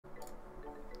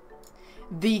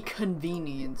The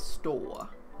convenience store.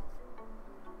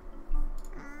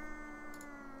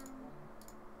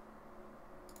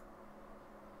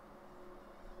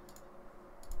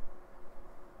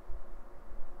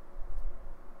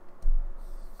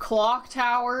 Clock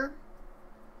tower.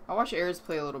 I watch Ayers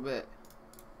play a little bit.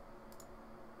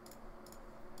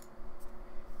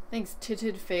 Thanks,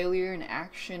 Titted Failure in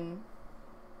Action.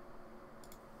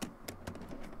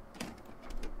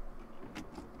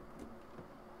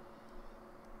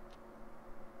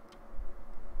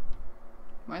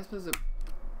 Am I supposed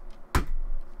to...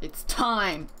 It's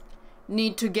time.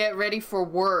 Need to get ready for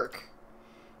work.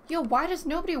 Yo, why does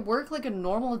nobody work like a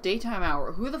normal daytime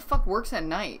hour? Who the fuck works at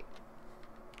night?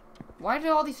 Why do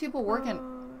all these people work at...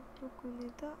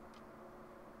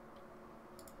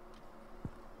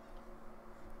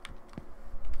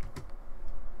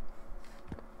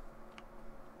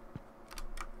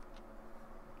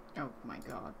 Oh my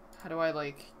god. How do I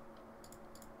like...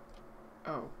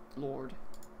 Oh, Lord.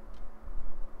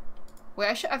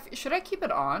 Wait, should I keep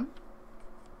it on?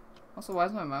 Also, why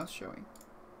is my mouse showing?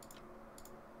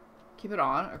 Keep it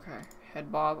on? Okay.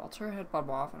 Head bob. I'll turn head bob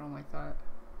off. I don't like that.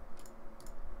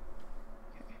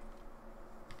 Okay.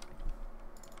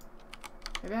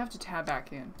 Maybe I have to tab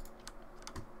back in.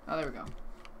 Oh, there we go.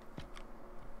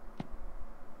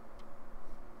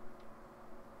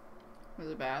 Was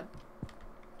it bad?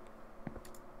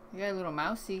 You got a little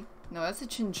mousey. No, that's a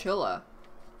chinchilla.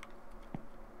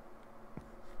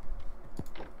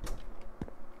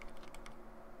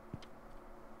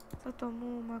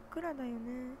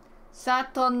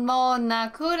 Saton mo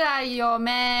nakurayo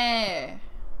me.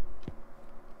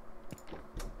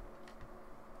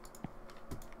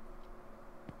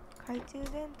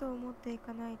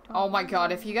 Oh my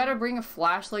god, if you gotta bring a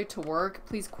flashlight to work,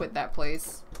 please quit that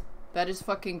place. That is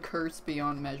fucking cursed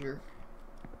beyond measure.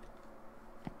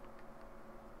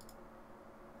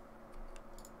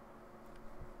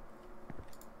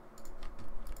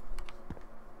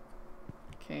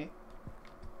 Okay.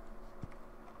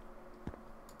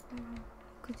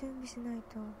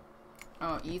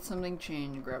 Oh, eat something,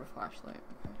 change, and grab a flashlight.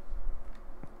 Okay.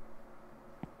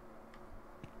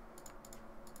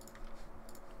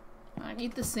 I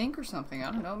eat the sink or something.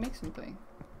 I don't know. Make something.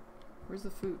 Where's the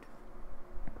food?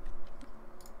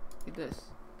 Eat this.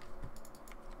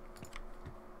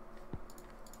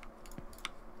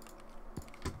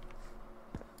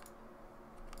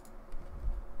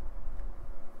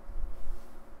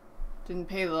 Didn't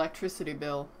pay the electricity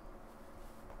bill.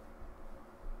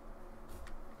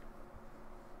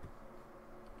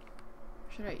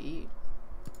 What should I eat?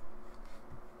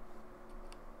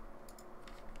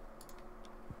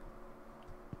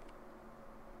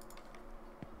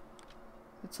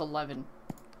 It's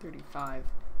 11:35.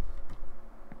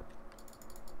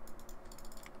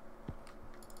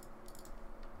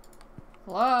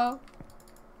 Hello?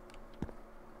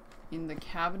 In the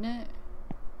cabinet?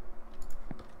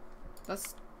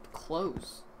 That's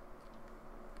clothes.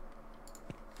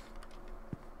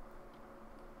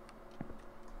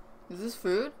 Is this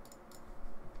food?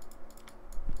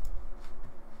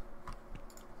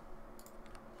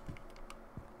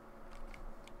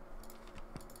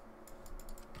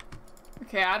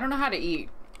 Okay, I don't know how to eat.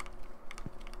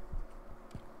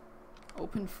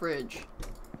 Open fridge.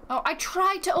 Oh, I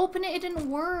tried to open it, it didn't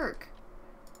work.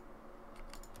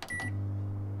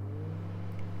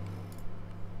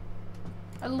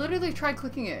 I literally tried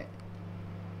clicking it.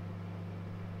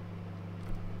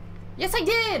 Yes, I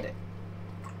did!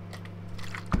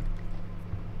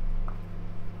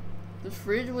 The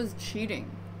fridge was cheating.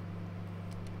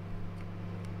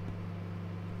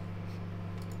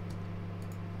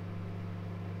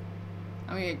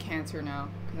 I'm gonna get cancer now,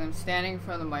 because I'm standing in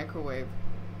front of the microwave.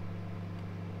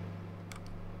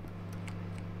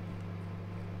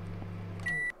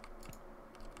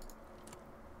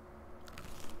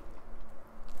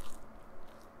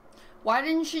 Why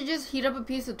didn't she just heat up a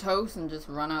piece of toast and just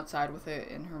run outside with it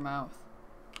in her mouth?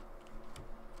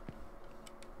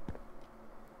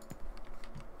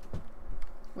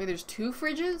 Wait, there's 2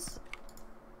 fridges?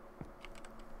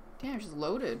 Damn, she's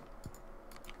loaded.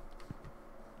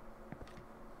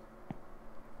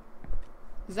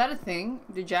 Is that a thing?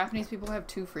 Do Japanese people have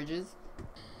 2 fridges?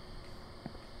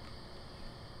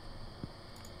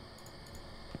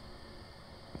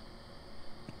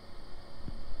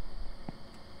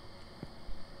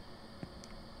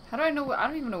 How do I know? I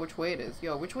don't even know which way it is.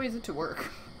 Yo, which way is it to work?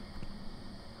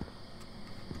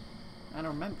 I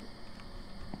don't remember.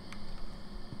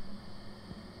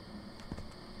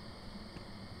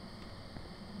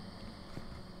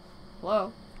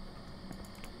 Hello?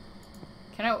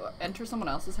 Can I enter someone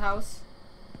else's house?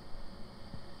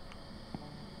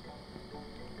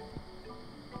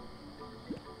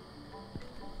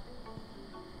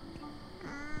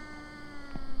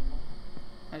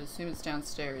 assume it's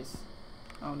downstairs.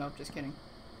 Oh, nope, just kidding.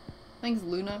 Thanks,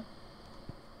 Luna.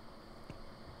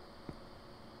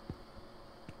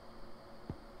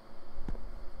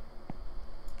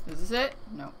 Is this it?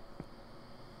 No.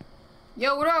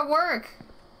 Yo, where do I work?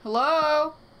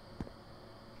 Hello?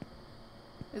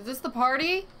 Is this the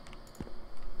party?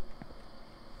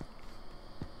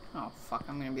 Oh, fuck,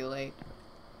 I'm gonna be late.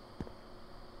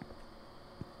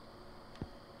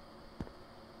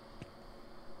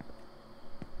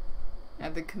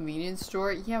 At the convenience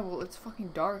store? Yeah, well, it's fucking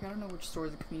dark. I don't know which store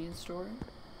is a convenience store.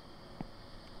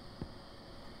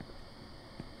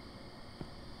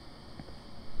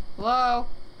 Hello?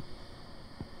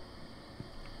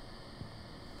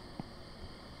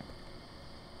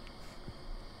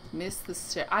 Missed the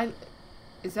stair.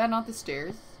 Is that not the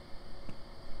stairs?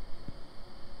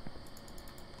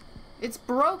 It's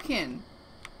broken.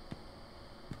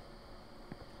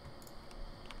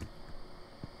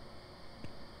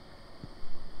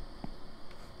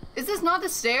 Is this not the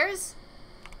stairs?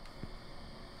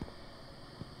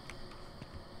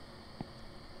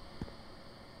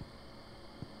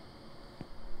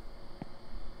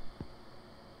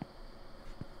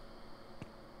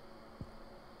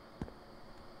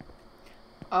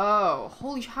 Oh,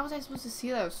 holy sh- how was I supposed to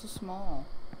see that? It was so small.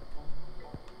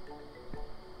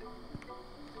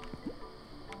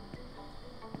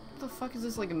 What the fuck is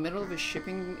this, like, the middle of a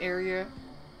shipping area?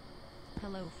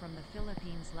 Hello from the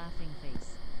Philippines, laughing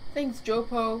face. Thanks,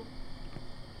 Jopo.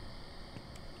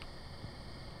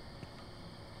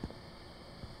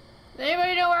 Does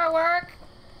anybody know where I work?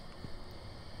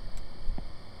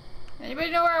 Anybody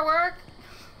know where I work?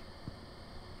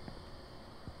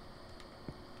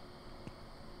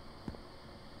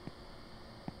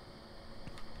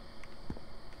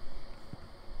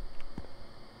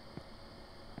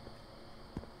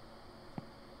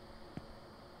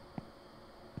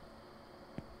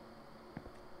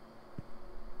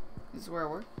 This is where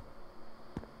I work.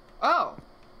 Oh!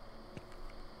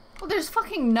 Well, there's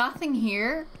fucking nothing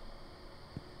here.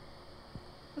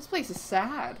 This place is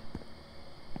sad.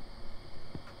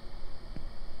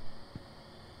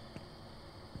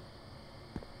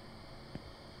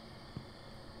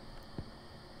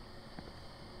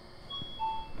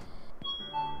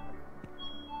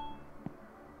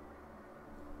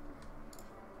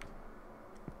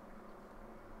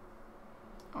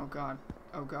 Oh god.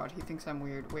 Oh god, he thinks I'm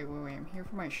weird. Wait, I'm here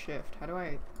for my shift. How do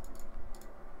I...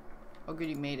 Oh good,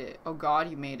 you made it. Oh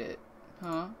god, you made it.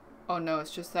 Huh? Oh no,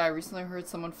 it's just that I recently heard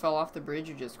someone fell off the bridge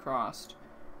you just crossed.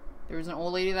 There was an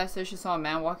old lady that said she saw a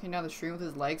man walking down the street with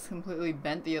his legs completely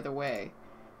bent the other way.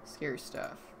 Scary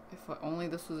stuff. If only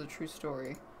this was a true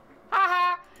story.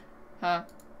 Ha ha! Huh.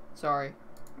 Sorry.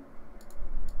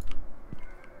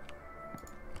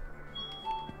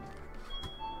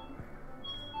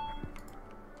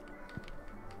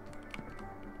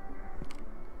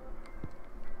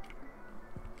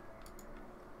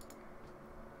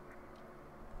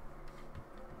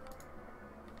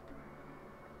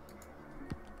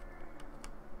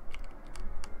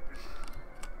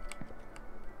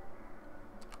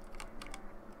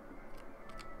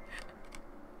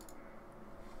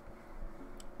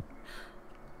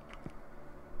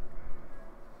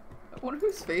 I wonder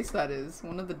whose face that is.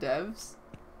 One of the devs?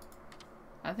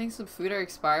 I think some food are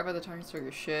expired by the time you start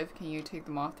your shift. Can you take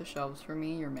them off the shelves for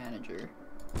me, your manager?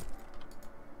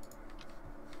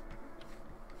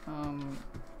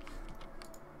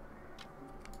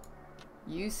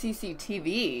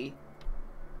 UCCTV?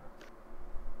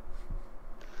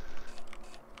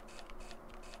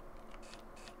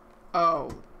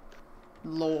 Oh.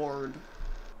 Lord.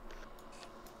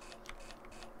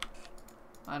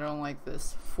 I don't like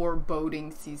this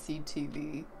foreboding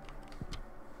CCTV.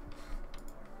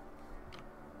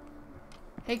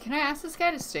 Hey, can I ask this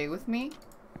guy to stay with me?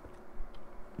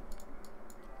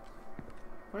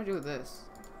 What do I do with this?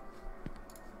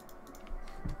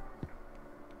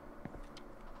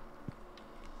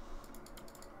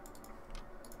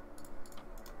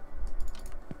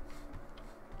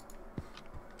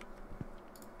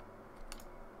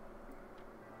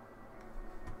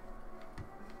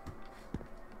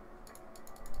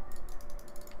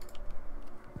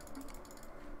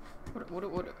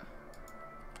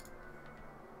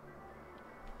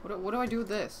 What do I do with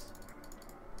this?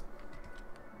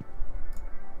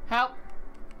 Help!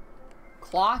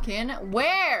 Clock in?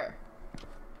 Where?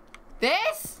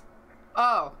 This?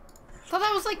 Oh. I thought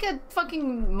that was like a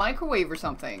fucking microwave or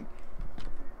something.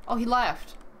 Oh, he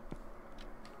left.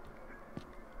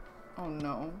 Oh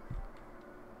no.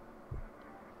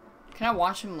 Can I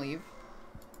watch him leave?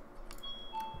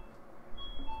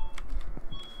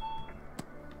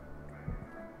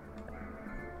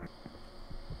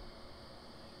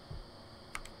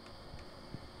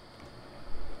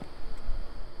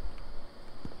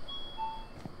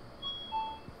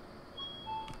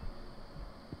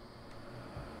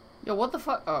 Yo, what the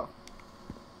fuck? Oh.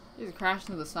 He just crashed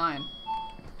into the sign.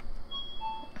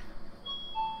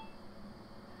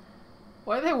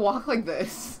 Why do they walk like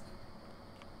this?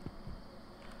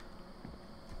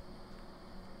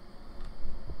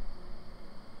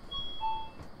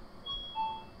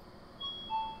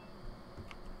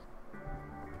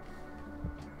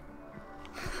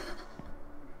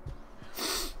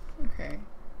 Okay.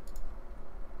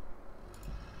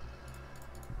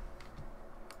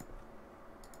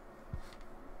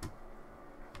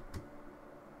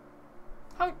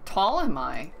 How tall am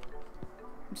I?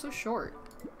 I'm so short.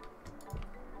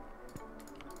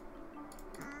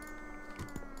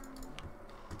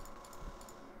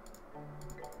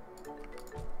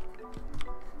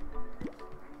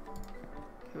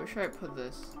 Okay, where should I put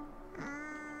this?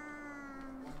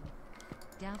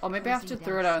 Oh, maybe I have to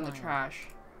throw it out in the trash.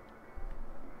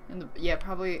 Yeah,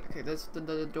 probably. Okay, there's the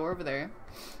door over there.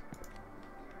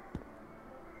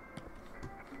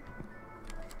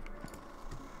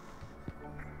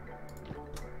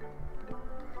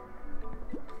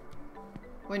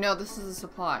 Wait, no, this is a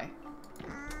supply.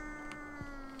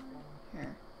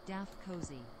 Here. Daft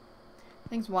Cozy.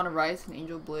 Things want a rice and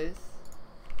angel bliss.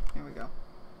 Here we go.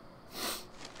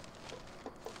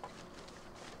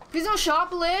 Please don't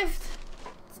shoplift!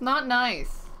 It's not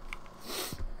nice.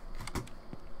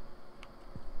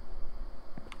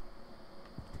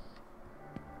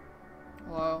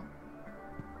 Hello?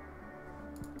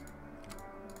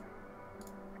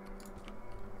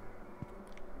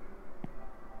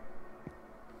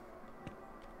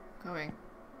 Going.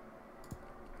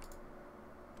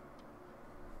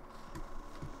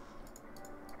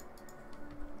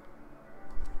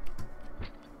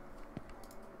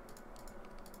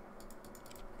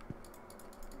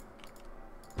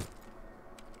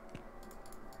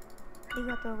 There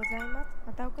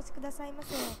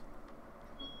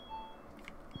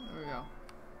we go.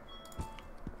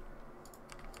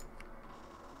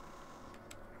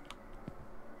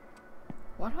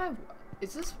 What do I...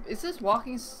 Is this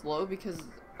walking slow because...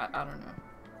 I don't know.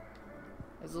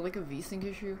 Is it like a V-Sync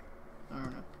issue? I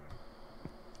don't know.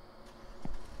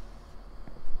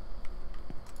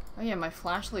 Oh yeah, my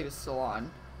flashlight is still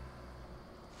on.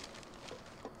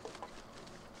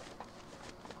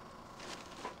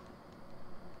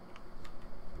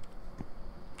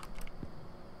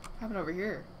 What happened over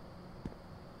here?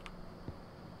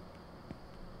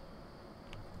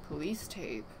 Police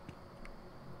tape.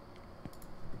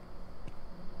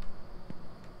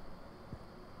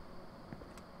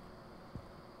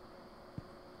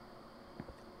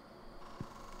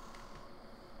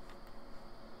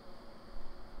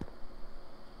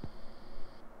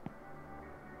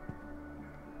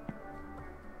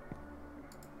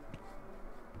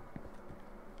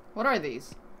 What are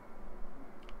these?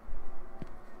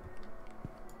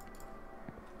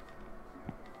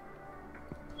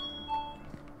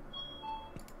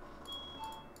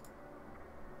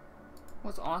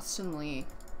 What's Austin Lee?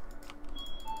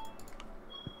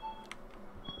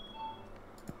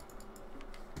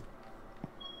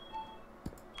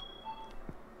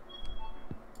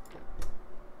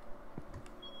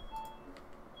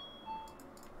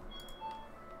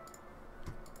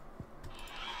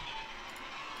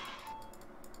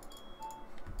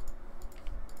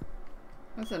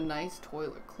 That's a nice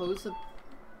toilet. Close the...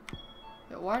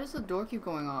 Yeah, why does the door keep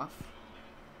going off?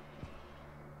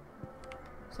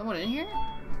 Someone in here?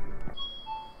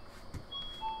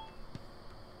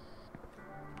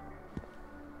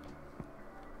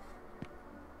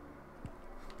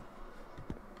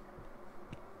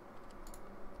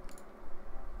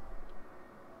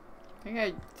 I think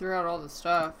I threw out all the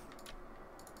stuff.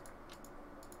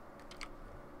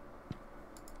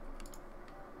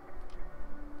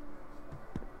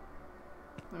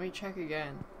 Let me check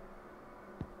again.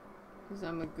 Because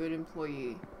I'm a good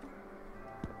employee.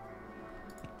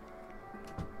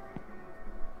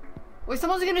 Wait,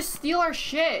 someone's gonna steal our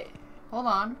shit! Hold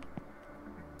on.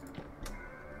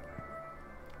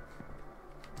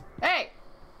 Hey!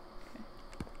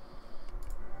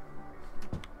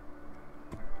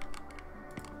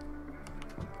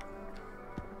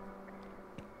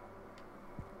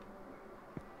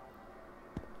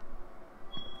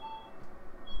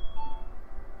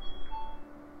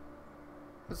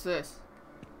 What's this?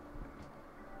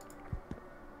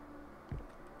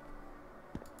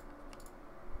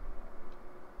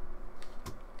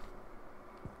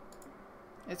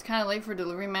 It's kind of late for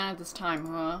delivery man at this time,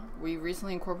 huh? We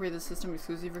recently incorporated the system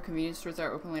exclusively for convenience stores that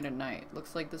are open late at night.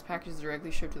 Looks like this package is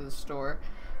directly shipped to the store.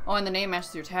 Oh, and the name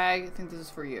matches your tag. I think this is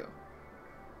for you.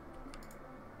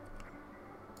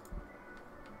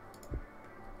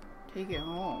 Take it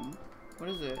home. What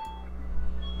is it?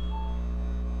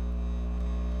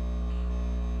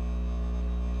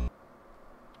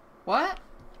 What?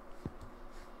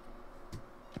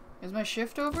 Is my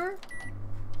shift over?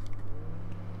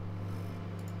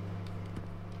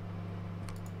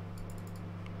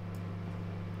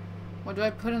 What do I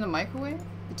put in the microwave?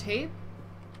 The tape?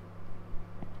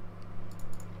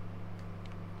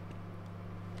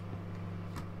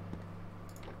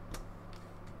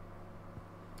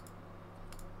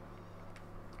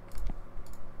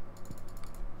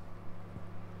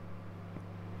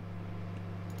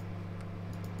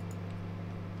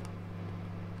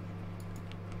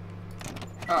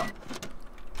 Oh.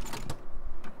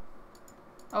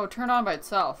 Oh, it turned on by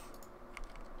itself.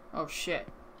 Oh, shit.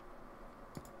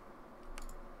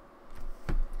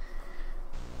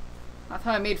 I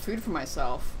thought I made food for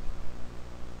myself.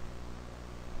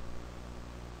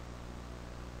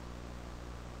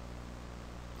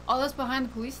 Oh, that's behind the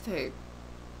police tape.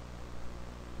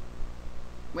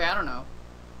 Wait, I don't know.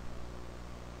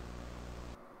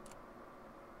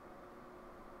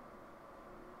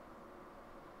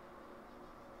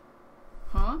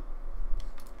 Huh?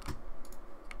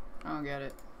 I don't get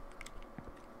it.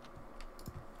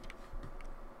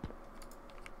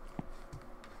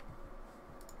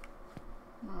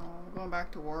 No, I'm going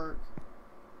back to work.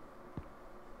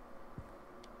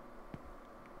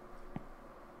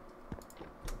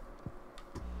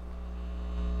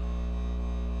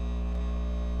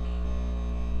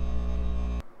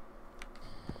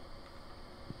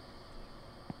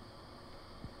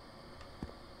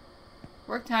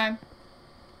 Work time.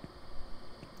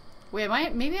 Wait,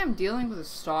 maybe I'm dealing with a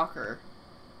stalker.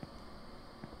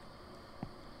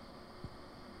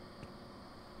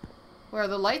 Where are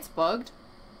the lights bugged?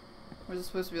 Or is it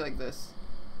supposed to be like this?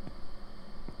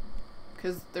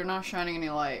 Because they're not shining any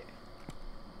light.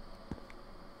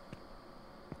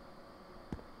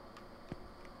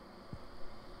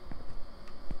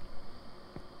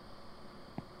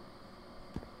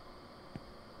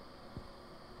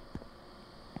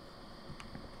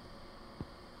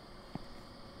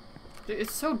 Dude,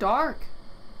 it's so dark.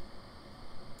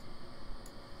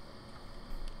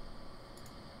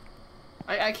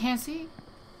 I can't see.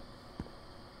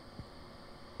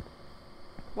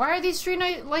 Why are these street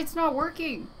lights not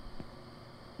working?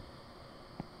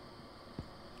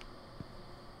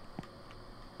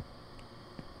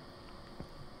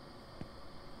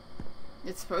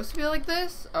 It's supposed to be like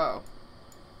this? Oh.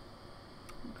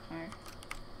 Okay.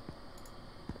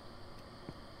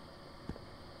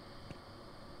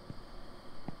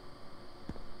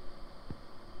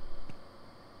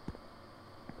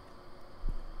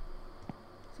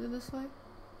 Is it this way?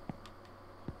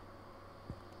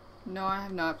 No, I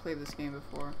have not played this game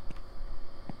before.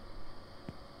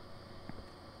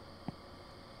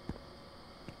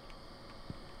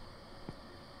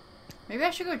 Maybe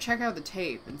I should go check out the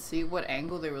tape and see what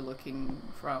angle they were looking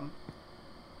from.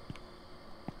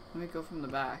 Let me go from the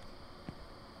back.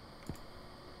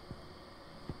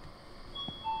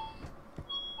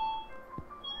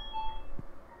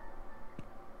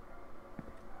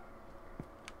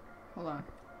 Hold on.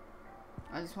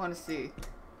 I just want to see.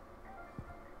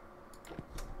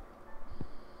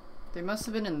 They must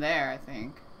have been in there, I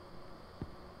think.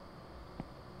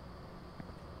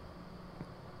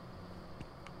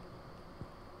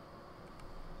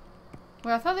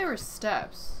 Wait, I thought they were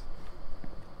steps.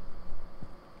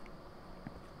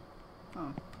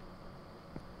 Oh.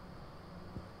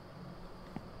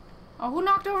 Oh, who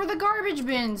knocked over the garbage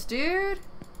bins, dude?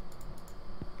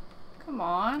 Come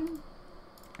on.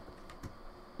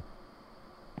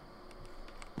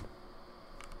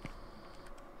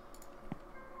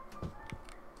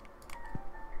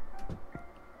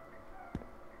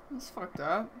 That's fucked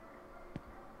up.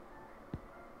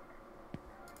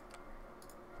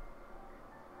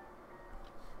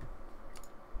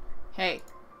 Hey,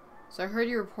 so I heard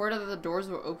you reported that the doors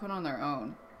will open on their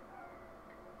own.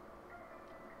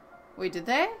 Wait, did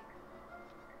they?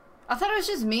 I thought it was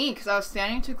just me because I was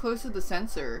standing too close to the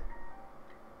sensor.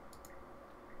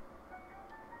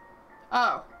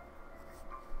 Oh.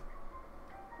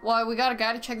 Well, we got a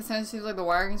guy to check the sensor. Seems like the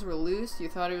wirings were loose. You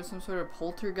thought it was some sort of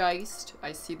poltergeist.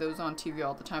 I see those on TV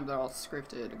all the time. They're all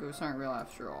scripted. Ghosts aren't real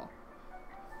after all.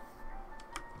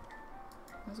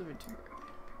 That's a bit too weird.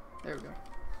 There we go.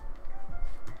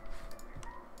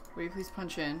 Will you please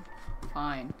punch in?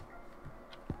 Fine.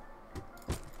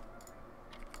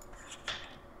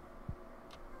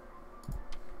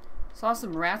 Saw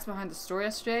some rats behind the store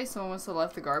yesterday. Someone must have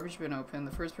left the garbage bin open.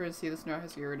 The first person to see this note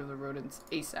has to get rid of the rodents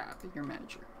ASAP. Your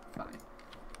manager. Fine.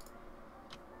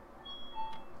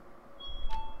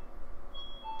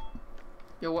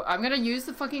 Yo, I'm gonna use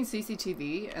the fucking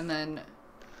CCTV and then...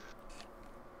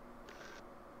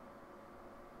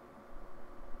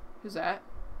 Who's that?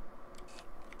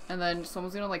 And then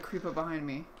someone's gonna like creep up behind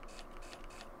me.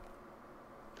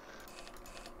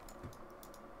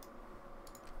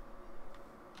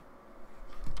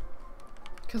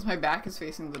 Because my back is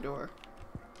facing the door.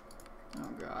 Oh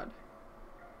god.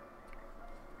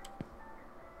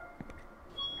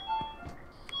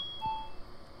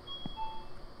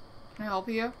 Can I help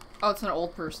you? Oh, it's an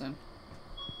old person.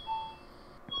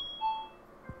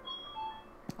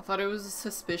 I thought it was a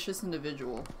suspicious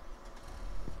individual.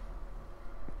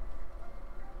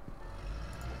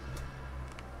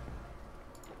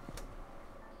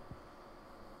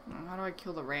 How do I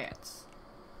kill the rats?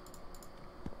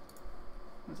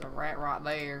 There's a rat right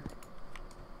there.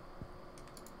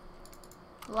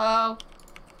 Hello?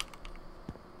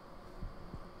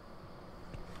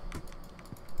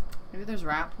 Maybe there's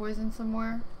rat poison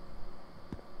somewhere?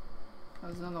 Oh,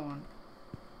 there's another one.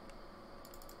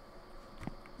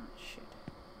 Oh, shit.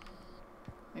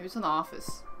 Maybe it's in the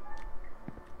office.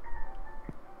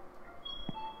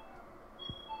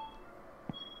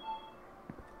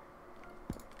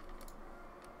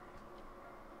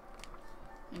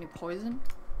 Any poison?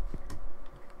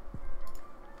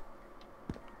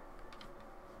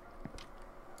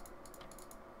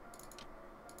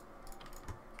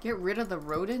 Get rid of the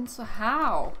rodents?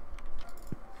 How?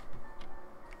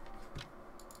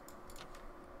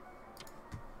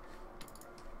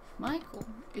 Michael,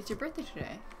 it's your birthday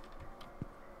today.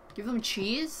 Give them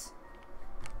cheese?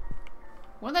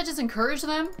 Wouldn't that just encourage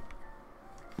them?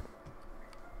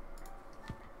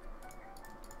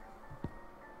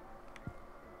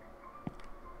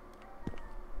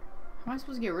 How am I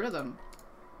supposed to get rid of them?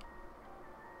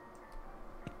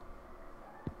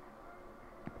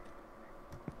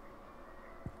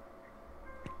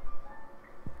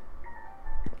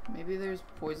 Maybe there's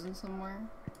poison somewhere?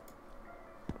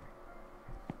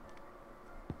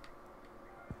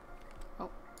 Oh,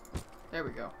 there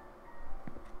we go.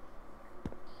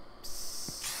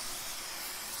 Psst.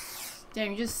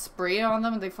 Damn, you just spray it on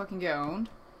them and they fucking get owned?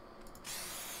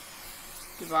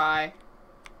 Goodbye.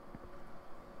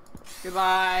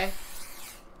 Goodbye.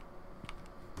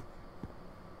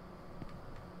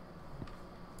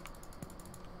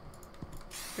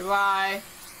 Goodbye.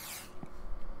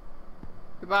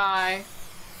 Goodbye.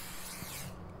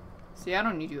 See, I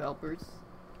don't need you helpers.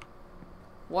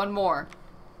 One more.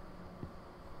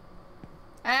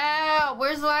 Ow!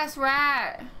 Where's the last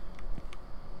rat?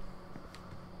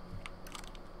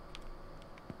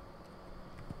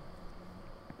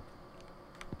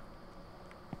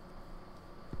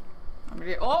 I'm gonna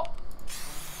get— oh!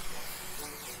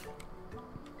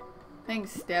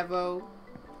 Thanks, Stevo.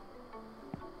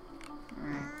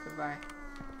 Alright, goodbye.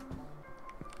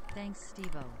 Thanks,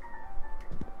 Stevo.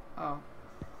 Oh.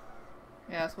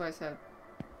 Yeah, that's what I said.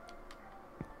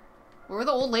 Where'd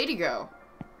the old lady go?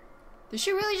 Did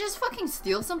she really just fucking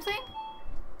steal something?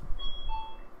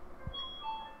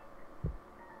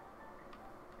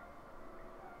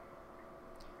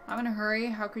 I'm in a hurry.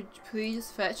 How could you please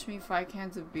fetch me 5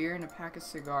 cans of beer and a pack of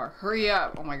cigar? Hurry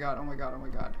up! Oh my god, oh my god, oh my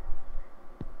god.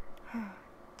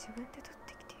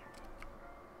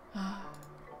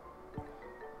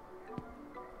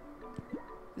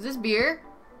 Is this beer?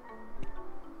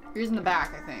 Beer's in the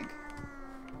back, I think.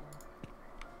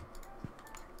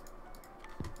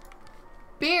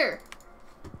 Beer!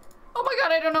 Oh my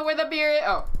god, I don't know where the beer is.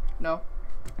 Oh, no.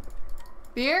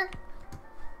 Beer?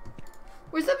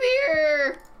 Where's the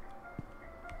beer?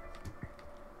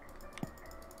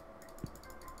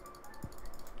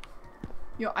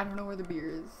 Yo, I don't know where the beer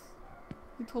is.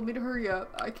 He told me to hurry up.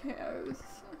 I can't. Is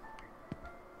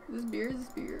this beer? Is this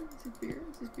beer? Is this beer?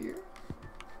 Is this beer?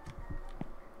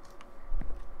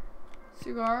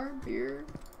 Cigar? Beer?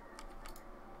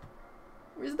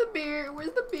 Where's the beer? Where's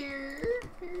the beer?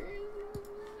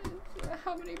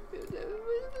 How many? Where's the beer?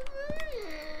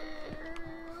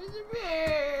 Where's the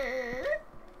beer?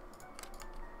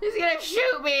 He's gonna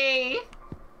shoot me!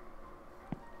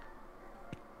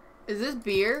 Is this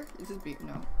beer? Is this beer?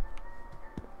 No.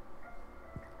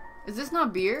 Is this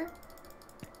not beer?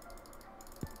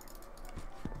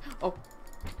 Oh.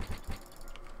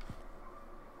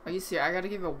 Are you serious? I gotta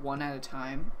give it one at a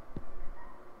time.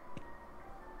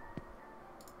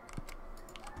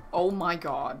 Oh my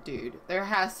god, dude. There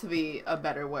has to be a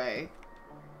better way.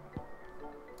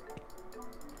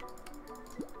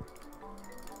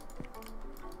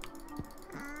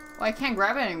 Well, I can't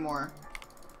grab it anymore.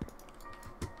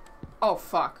 Oh,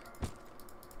 fuck.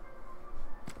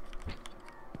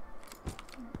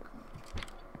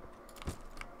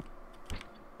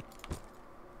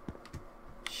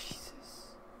 Jesus.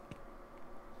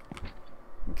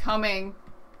 I'm coming.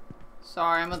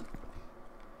 Sorry, I'm a...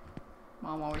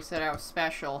 Mom always said I was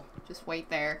special. Just wait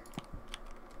there.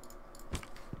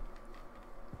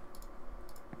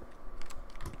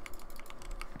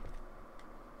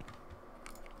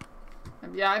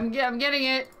 Yeah, I'm getting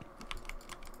it.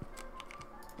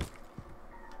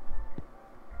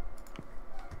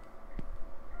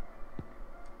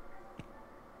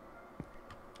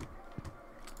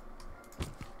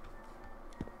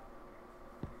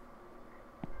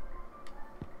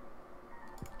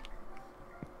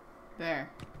 There.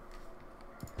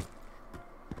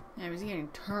 Yeah, he's getting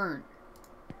turned.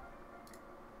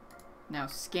 Now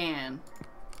scan.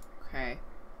 Okay.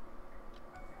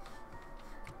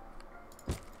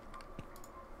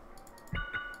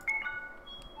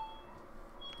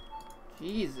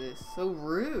 Jesus, so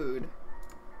rude.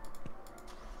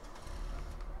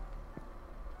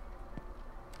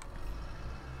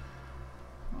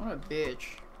 What a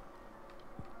bitch.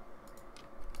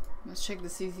 Let's check the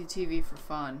CCTV for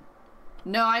fun.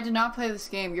 No, I did not play this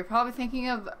game. You're probably thinking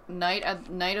of Night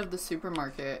of the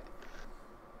Supermarket.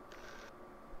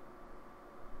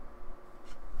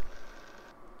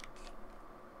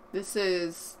 This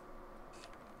is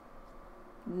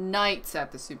Nights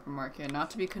at the Supermarket,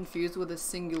 not to be confused with a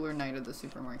singular Night at the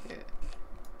Supermarket.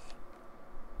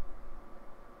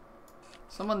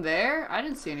 Someone there? I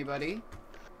didn't see anybody.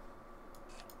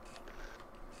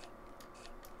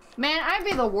 Man, I'd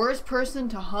be the worst person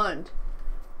to hunt.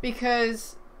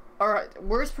 Because, or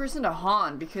worst person to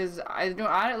haunt, because I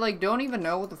don't even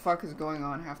know what the fuck is going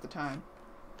on half the time.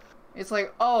 It's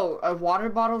like, oh, a water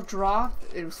bottle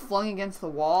dropped, it was flung against the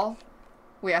wall.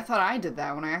 Wait, I thought I did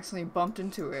that when I accidentally bumped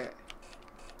into it.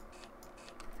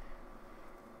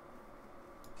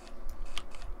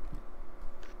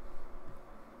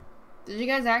 Did you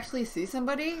guys actually see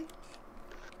somebody?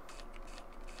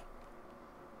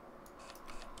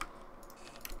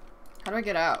 How do I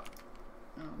get out?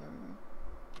 Oh,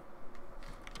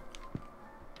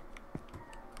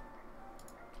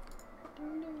 there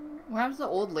we go. What happened to the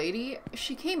old lady?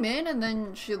 She came in and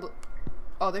then she...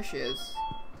 Oh, there she is.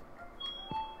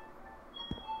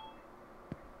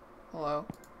 Hello?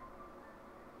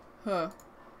 Huh.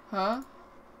 Huh?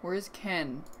 Where's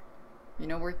Ken? You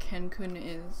know where Ken-kun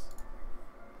is?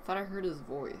 Thought I heard his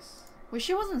voice. Wait,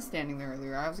 she wasn't standing there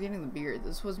earlier. I was getting the beard.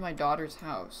 This was my daughter's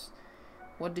house.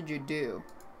 What did you do?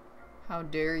 How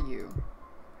dare you?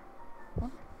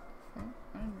 What?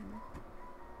 I don't know.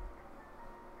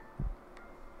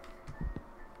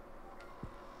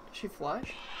 Did she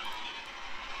flush?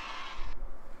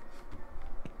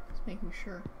 Just making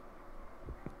sure.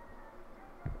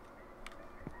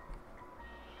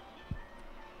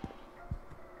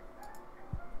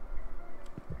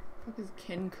 What is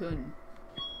Ken-kun?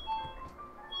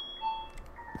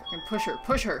 Fucking push her,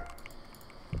 push her!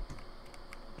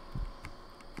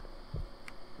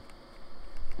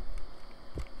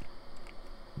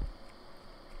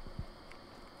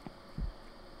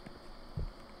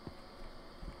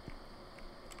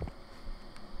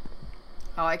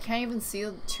 Oh, I can't even see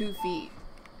 2 feet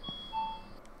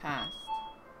past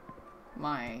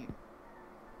my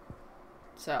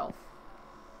self.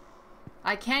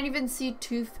 I can't even see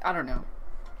I don't know.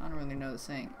 I don't really know the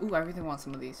saying. Ooh, I really want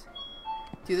some of these.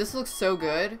 Dude, this looks so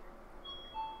good.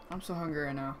 I'm so hungry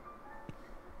right now.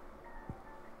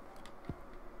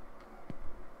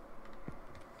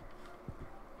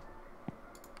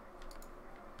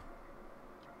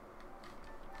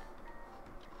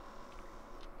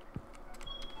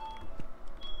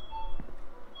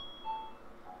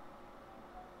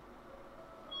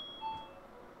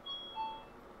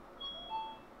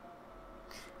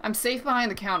 I'm safe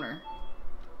behind the counter.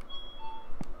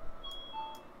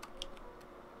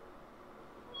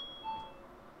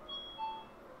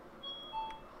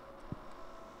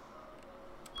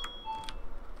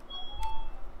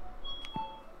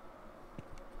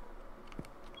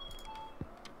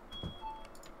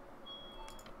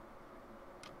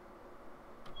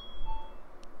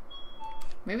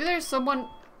 Maybe there's someone...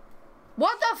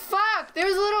 What the fuck?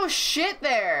 There's a little shit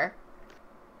there.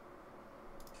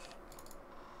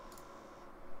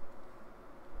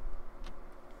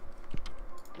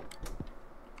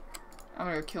 I'm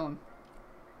gonna go kill him.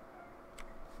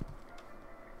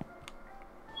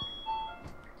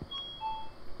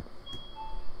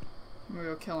 I'm gonna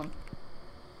go kill him.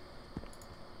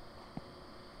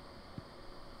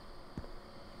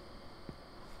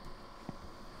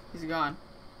 He's gone.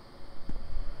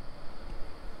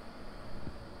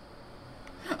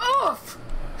 Oh!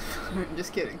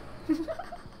 Just kidding.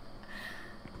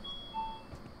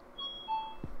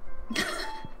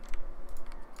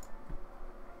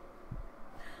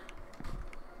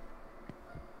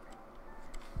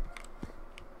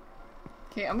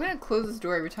 I'm gonna close this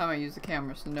door every time I use the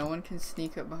camera so no one can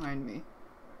sneak up behind me.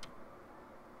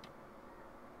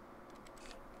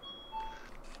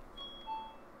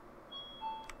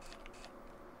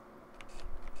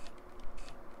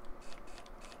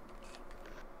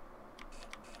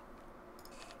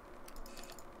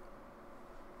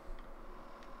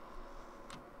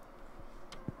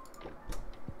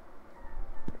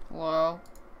 Hello?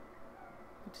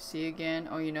 Good to see you again.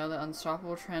 Oh, you know the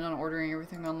unstoppable trend on ordering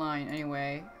everything online.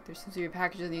 Anyway, there seems to be a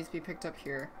package that needs to be picked up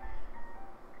here.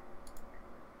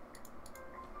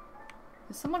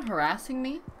 Is someone harassing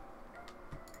me?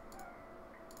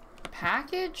 A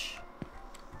package?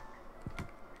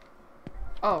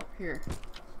 Oh, here.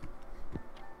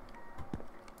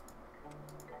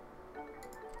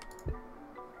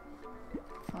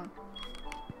 Fun.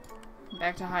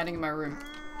 Back to hiding in my room.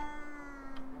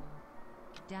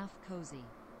 Daff Cozy.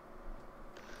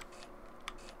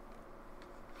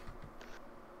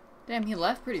 Damn, he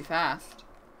left pretty fast.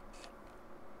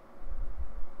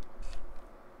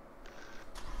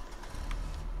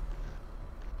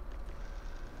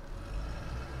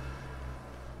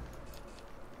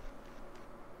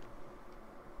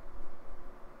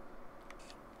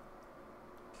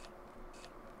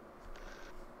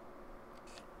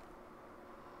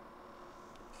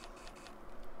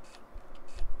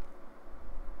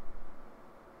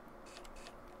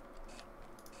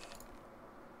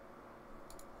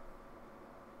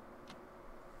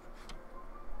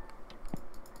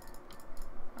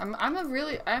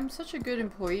 I'm such a good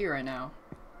employee right now.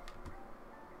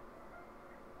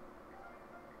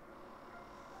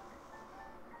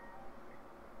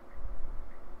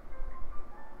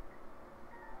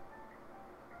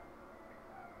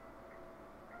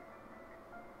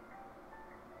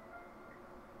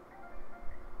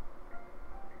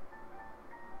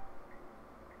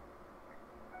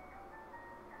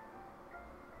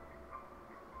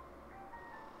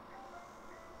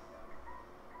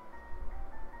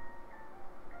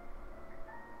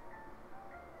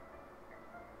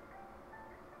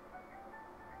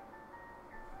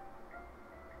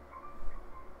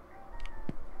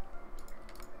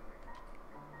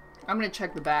 I'm gonna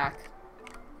check the back.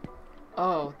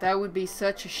 Oh, that would be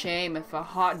such a shame if a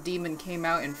hot demon came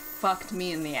out and fucked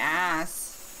me in the ass.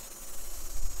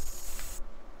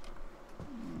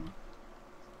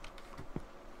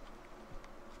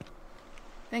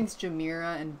 Thanks,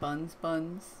 Jamira and Buns.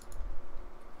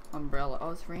 Umbrella. Oh,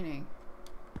 it's raining.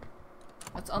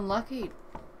 That's unlucky.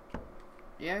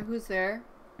 Yeah, who's there?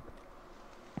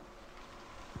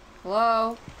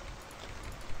 Hello?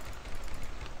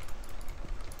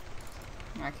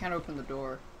 I can't open the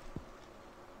door.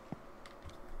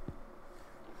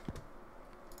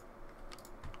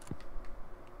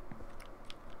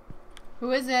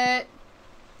 Who is it?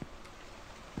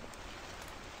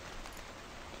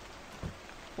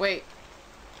 Wait.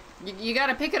 You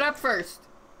gotta pick it up first.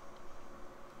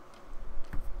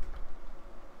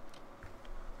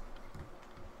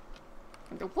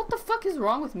 What the fuck is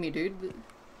wrong with me, dude?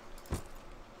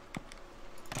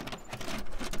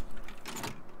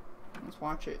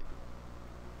 Watch it.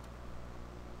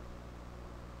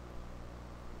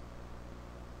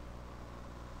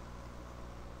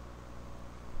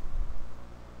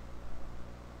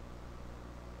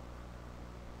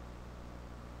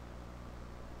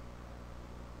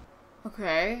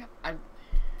 Okay, I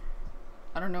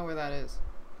don't know where that is.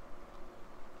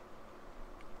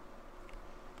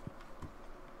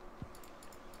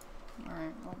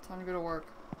 Alright, well, time to go to work.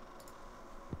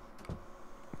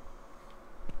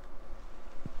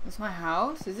 It's my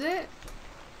house, is it?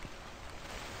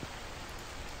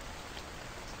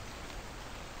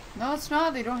 No, it's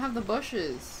not. They don't have the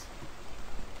bushes.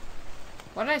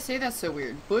 Why did I say that so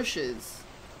weird? Bushes.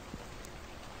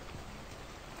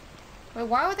 Wait,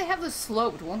 why would they have this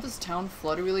sloped? Won't this town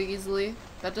flood really easily?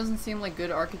 That doesn't seem like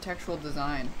good architectural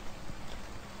design.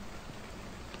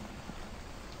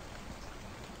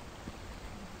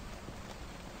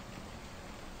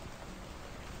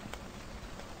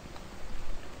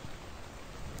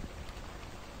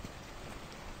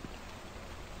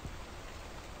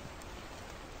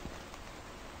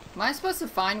 Am I supposed to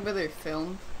find where they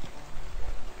filmed?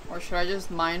 Or should I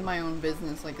just mind my own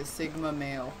business like a Sigma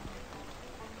male?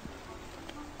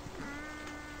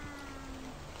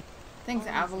 Thanks,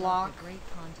 Avalock. Great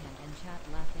content and chat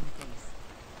laughing face.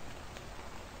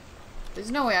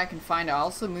 There's no way I can find it. I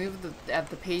also move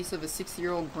at the pace of a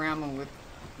 60-year-old grandma with...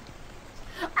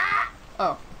 Ah!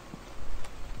 Oh.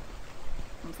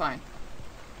 I'm fine.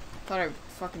 Thought I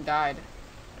fucking died.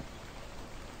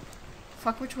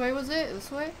 Fuck, which way was it?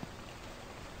 This way?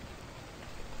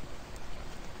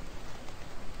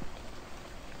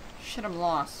 Shit, I'm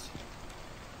lost.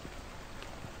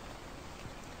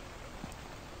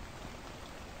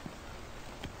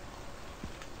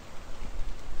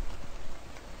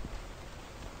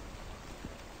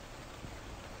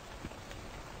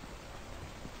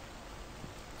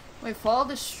 Wait, follow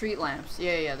the street lamps.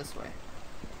 Yeah, this way.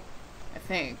 I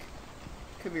think.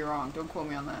 Could be wrong. Don't quote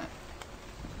me on that.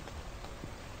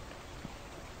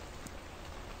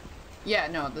 Yeah,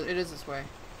 no, it is this way.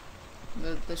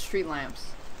 The street lamps.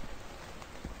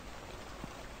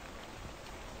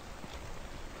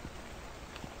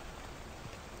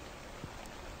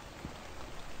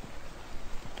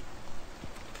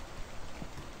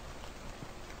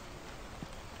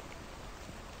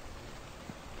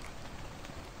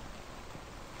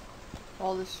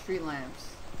 All the street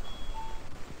lamps.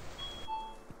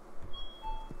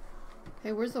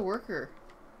 Hey, where's the worker?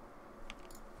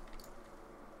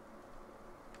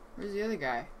 Where's the other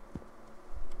guy?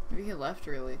 Maybe he left,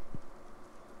 really.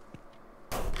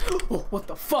 Oh, what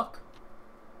the fuck?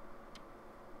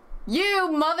 You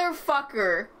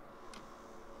motherfucker!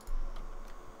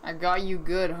 I got you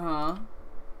good, huh?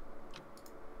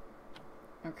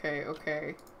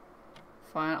 Okay.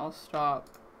 Fine, I'll stop.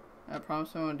 I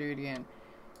promise I won't do it again.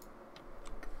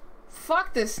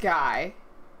 Fuck this guy!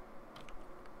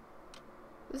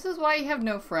 This is why you have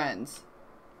no friends.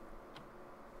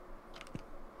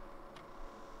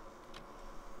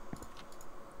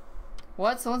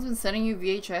 What? Someone's been sending you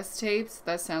VHS tapes?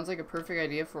 That sounds like a perfect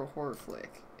idea for a horror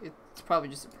flick. It's probably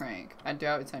just a prank. I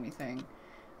doubt it's anything.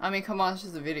 I mean, come on, it's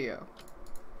just a video.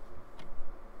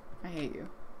 I hate you.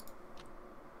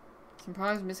 Some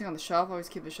products missing on the shelf. Always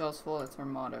keep the shelves full. That's our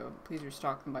motto. Please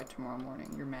restock them by tomorrow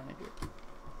morning. Your manager.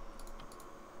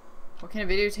 What can a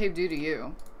videotape do to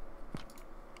you?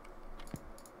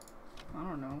 I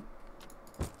don't know.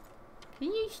 Can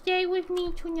you stay with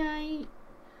me tonight?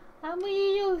 I'm a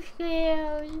little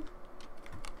scared.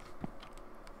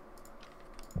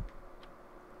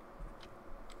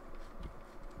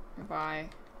 Goodbye.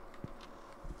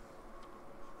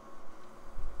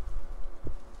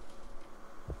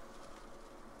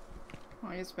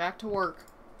 I guess back to work.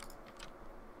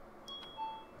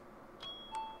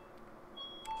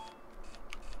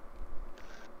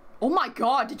 Oh my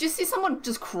god, did you see someone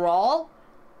just crawl?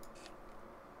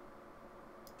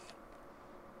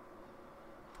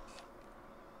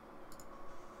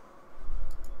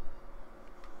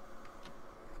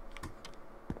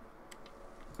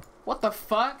 What the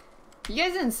fuck? You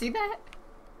guys didn't see that?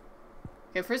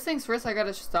 Okay, first things first, I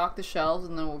gotta stock the shelves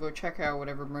and then we'll go check out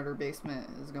whatever murder basement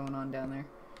is going on down there.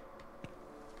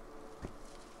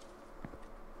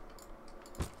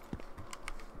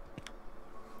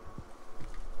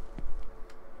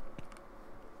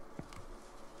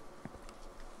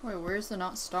 Wait, where's the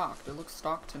not stocked? It looks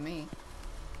stocked to me.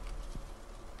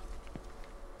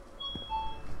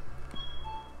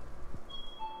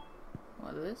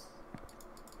 What is this?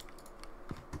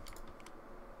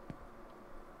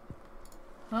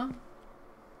 Huh?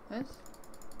 This?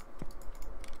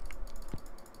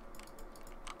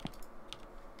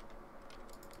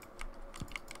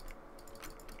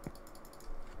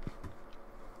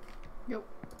 Yo.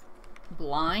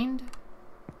 Blind?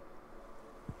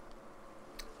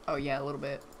 Oh yeah, a little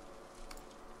bit.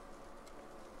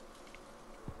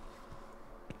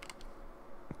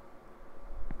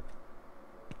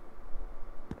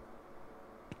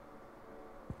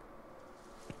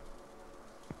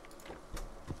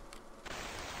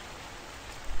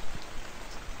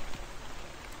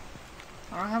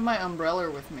 I don't have my umbrella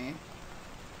with me.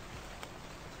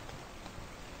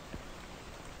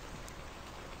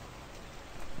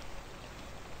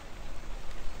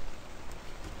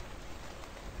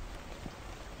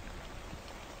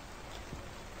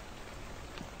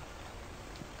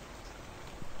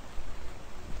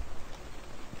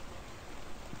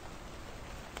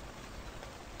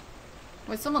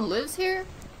 Wait, someone lives here?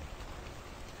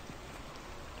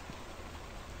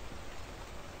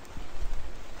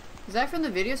 Is that from the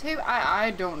videotape?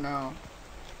 I don't know.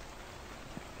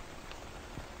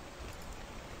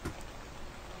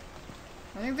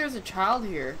 I think there's a child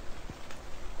here.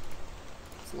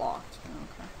 It's locked.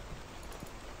 Okay.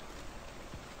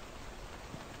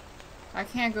 I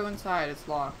can't go inside. It's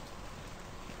locked.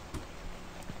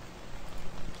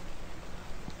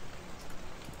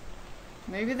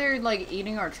 Maybe they're like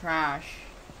eating our trash.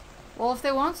 Well, if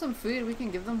they want some food, we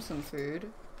can give them some food.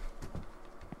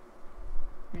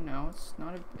 You know, it's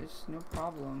no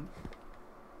problem.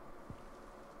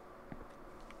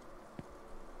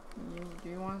 Do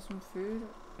you want some food?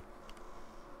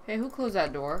 Hey, who closed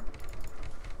that door?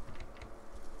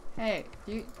 Hey,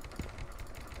 you...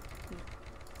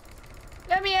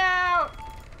 Let me out!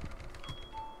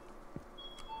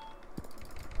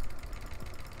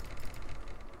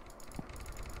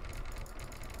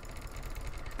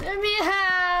 Let me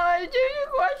out! I'm doing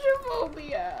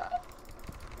claustrophobia!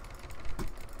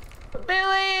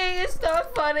 Billy, it's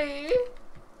not funny!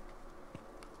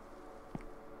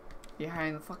 You high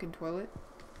in the fucking toilet?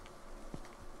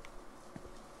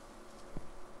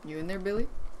 You in there, Billy?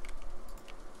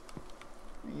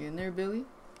 Are you in there, Billy?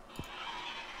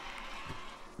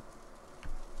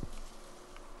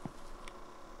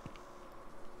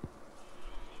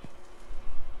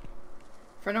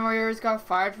 A friend of ours got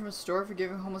fired from a store for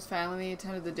giving homeless family the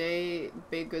attended the day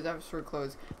baked goods after store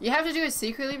closed. You have to do it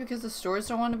secretly because the stores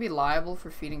don't want to be liable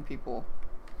for feeding people.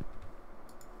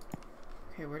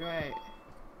 Okay, where do I...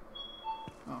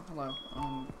 Oh, hello.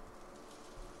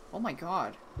 Oh my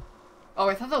god. Oh,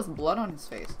 I thought that was blood on his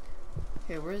face.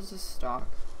 Okay, where is this stock?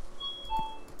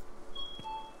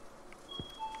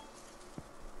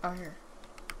 Oh, here.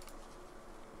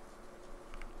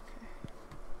 Okay.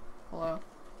 Hello.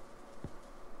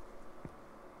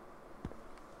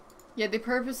 Yeah, they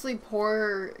purposely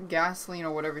pour gasoline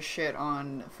or whatever shit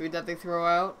on food that they throw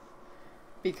out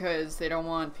because they don't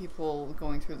want people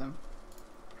going through them.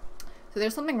 So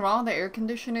there's something wrong with the air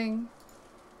conditioning.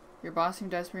 Your boss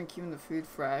seemed desperate in keeping the food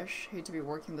fresh. Hate to be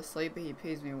working this late, but he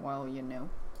pays me well, you know.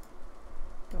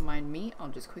 Don't mind me. I'll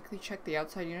just quickly check the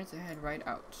outside units and head right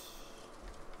out.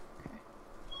 Okay.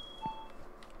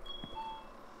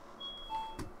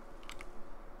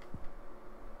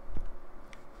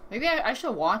 Maybe I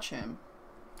should watch him.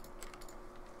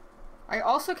 I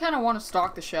also kind of want to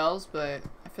stock the shelves, but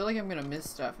I feel like I'm gonna miss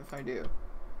stuff if I do.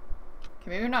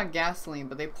 Okay, maybe not gasoline,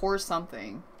 but they pour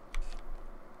something.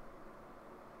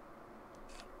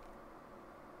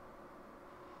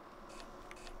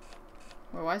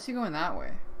 Wait, why is he going that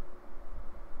way?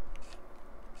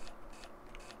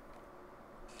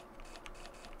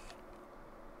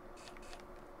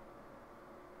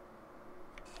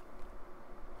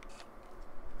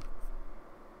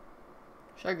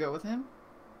 Should I go with him?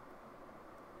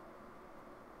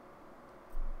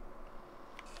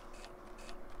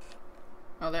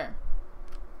 Oh, there.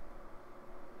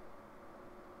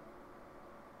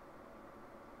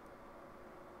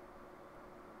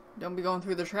 Don't be going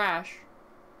through the trash.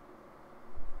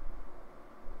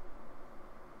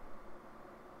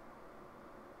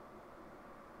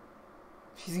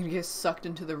 She's gonna get sucked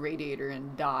into the radiator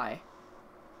and die.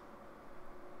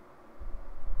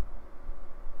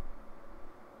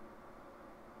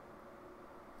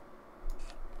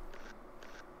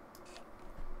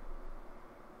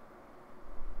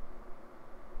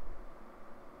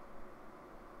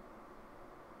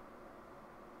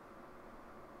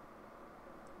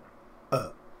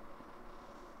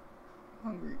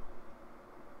 Hungry.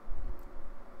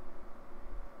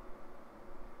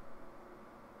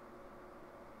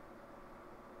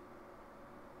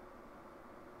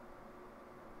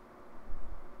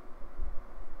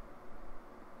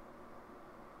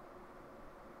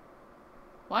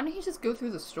 Why didn't he just go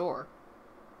through the store?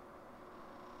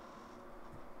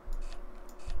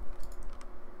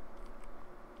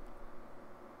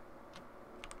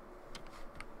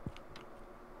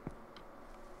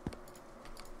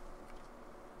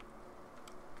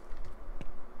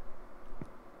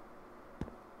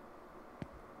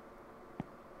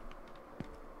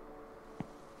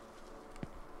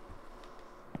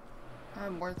 I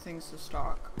have more things to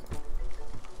stock.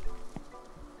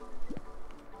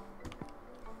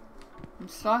 I'm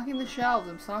stocking the shelves.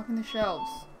 I'm stocking the shelves.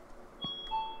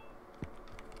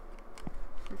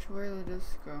 Which way did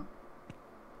this go?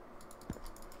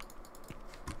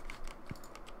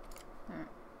 Alright.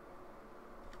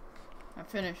 I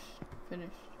finished.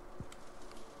 Finished.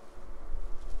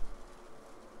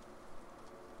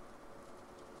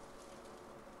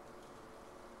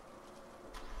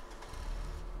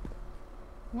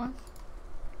 What?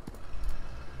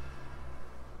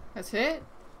 That's it?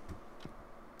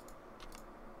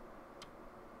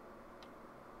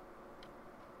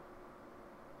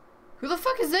 Who the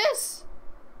fuck is this?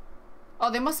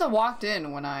 Oh, they must have walked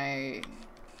in when I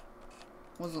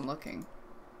wasn't looking.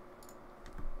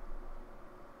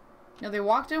 Yeah, they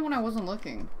walked in when I wasn't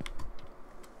looking.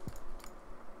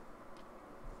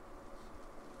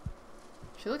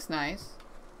 She looks nice.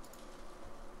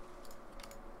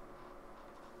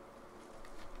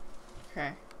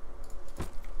 Okay.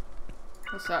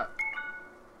 What's up?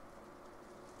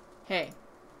 Hey,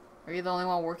 are you the only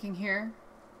one working here?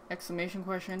 Exclamation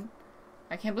question.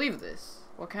 I can't believe this.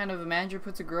 What kind of a manager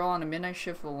puts a girl on a midnight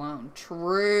shift alone?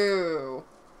 True.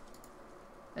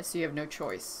 I see you have no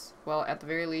choice. Well, at the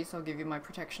very least, I'll give you my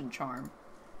protection charm.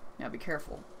 Now be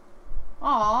careful.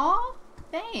 Aww,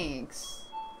 thanks.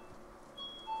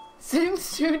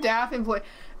 Sims 2 Daft employee.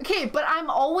 Okay, but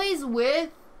I'm always with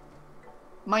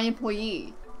my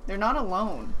employee. They're not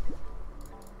alone.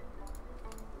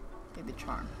 Okay, the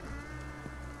charm.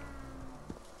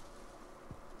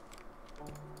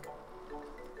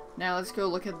 Now let's go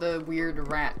look at the weird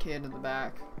rat kid in the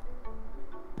back.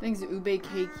 Thanks Ube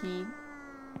Keiki.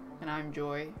 And I'm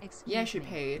Joy. Yeah, she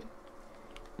paid.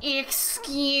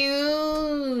 Excuse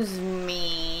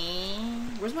me.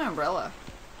 Where's my umbrella?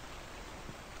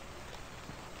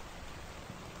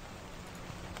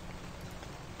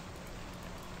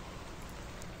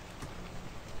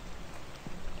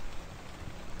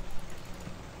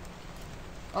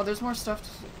 Oh, there's more stuff to...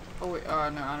 Oh wait, no,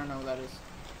 I don't know what that is.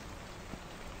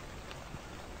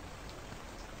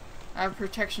 I have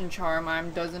protection charm.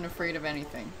 I'm doesn't afraid of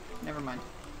anything. Never mind.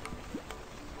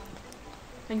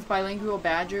 Thanks, Bilingual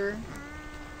Badger.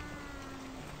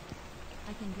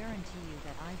 I can guarantee you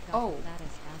that I've got the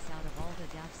fattest ass out of all the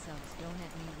Daft subs. Don't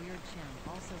at me, weird champ.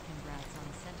 Also, congrats on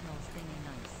Sentinels thingy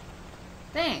nice.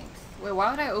 Thanks. Wait,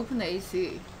 why would I open the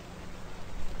AC?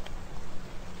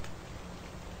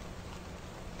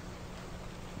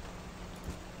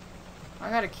 I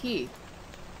got a key.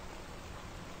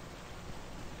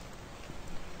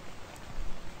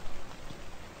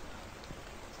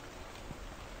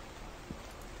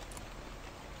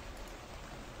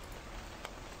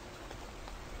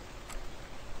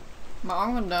 My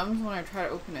arm numbs when I try to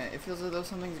open it. It feels as though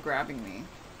something's grabbing me.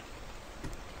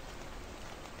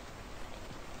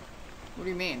 What do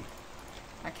you mean?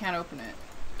 I can't open it.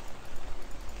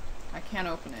 I can't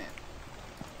open it.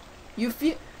 You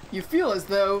feel as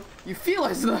though I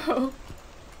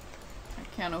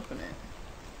can't open it.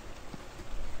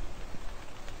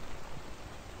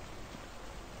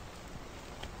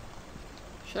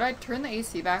 Should I turn the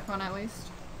AC back on at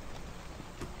least?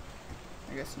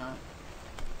 I guess not.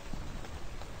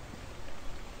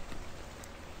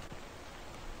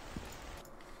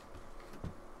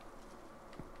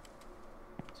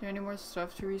 Is there any more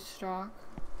stuff to restock?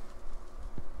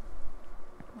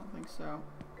 I don't think so.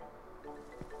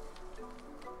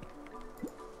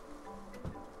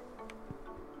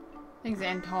 Thanks,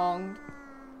 Antong.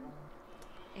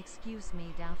 Excuse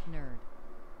me, Daft nerd.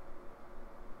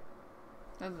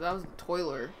 That was the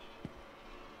toiler.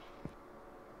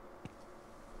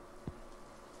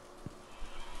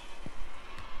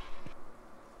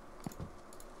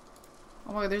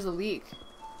 Oh my god, there's a leak.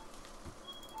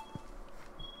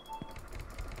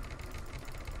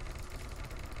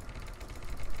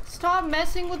 Stop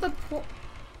messing with the poor.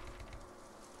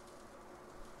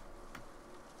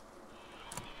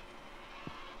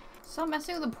 Stop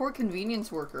messing with the poor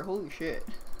convenience worker. Holy shit.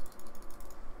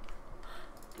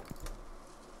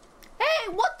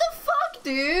 Hey, what the fuck,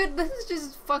 dude? This is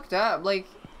just fucked up. Like.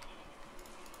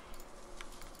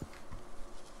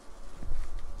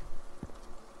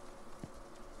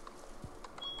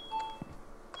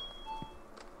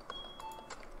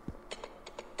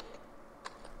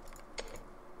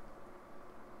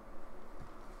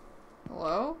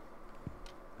 Hello?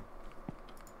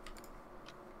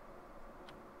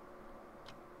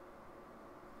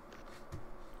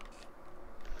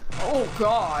 Oh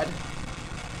god.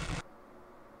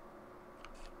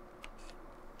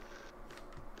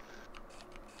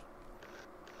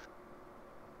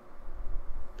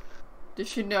 Did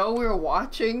she know we were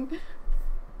watching?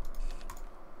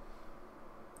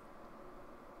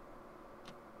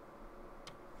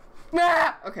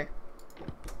 Ah! Okay.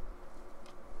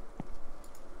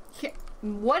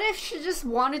 What if she just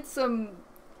wanted some...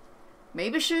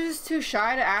 Maybe she was just too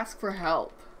shy to ask for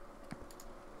help.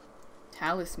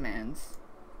 Talismans.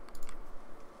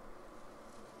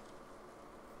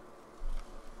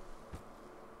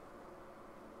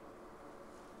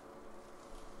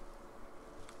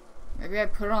 Maybe I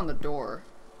put it on the door.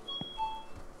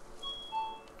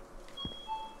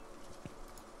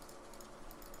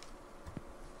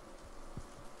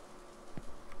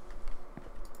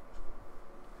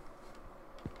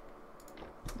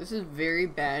 This is very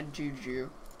bad juju.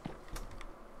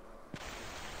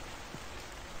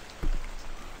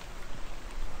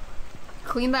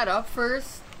 Clean that up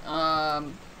first. I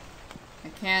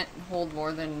can't hold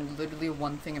more than literally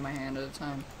one thing in my hand at a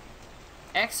time.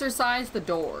 Exercise the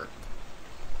door.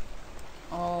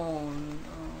 Oh no.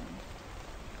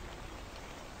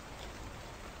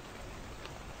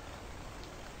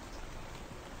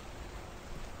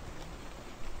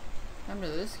 What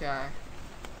happened to this guy?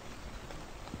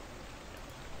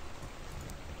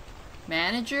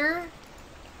 Manager?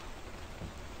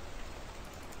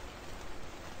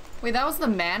 Wait, that was the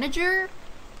manager?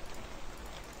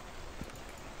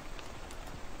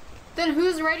 Then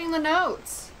who's writing the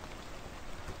notes?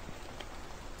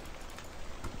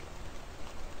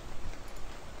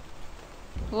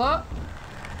 Hello?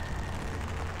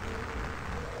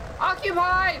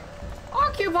 Occupied!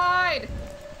 Occupied!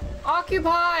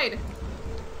 Occupied!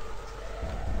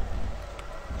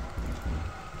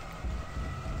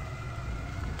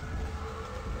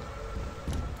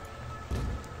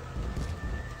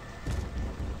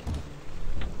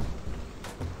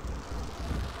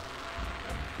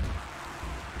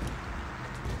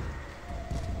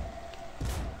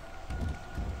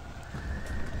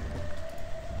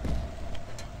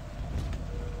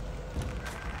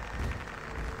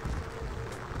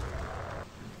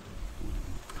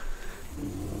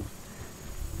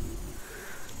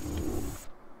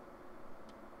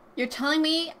 You're telling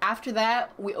me after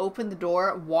that we opened the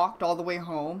door, walked all the way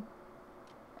home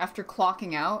after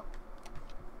clocking out?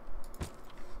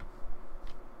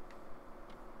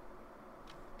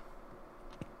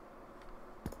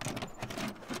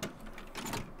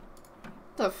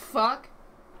 The fuck?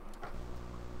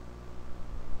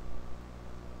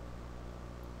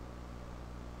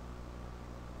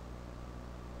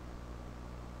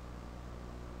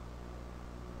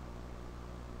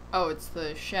 Oh, it's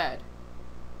the shed.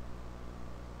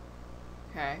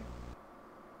 Okay.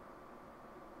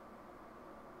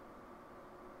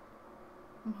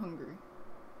 I'm hungry.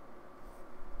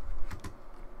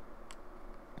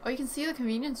 Oh, you can see the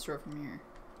convenience store from here.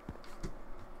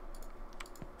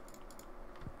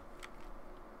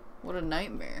 What a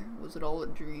nightmare. Was it all a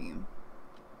dream?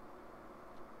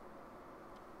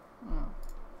 Oh.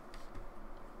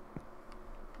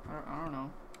 I don't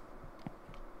know.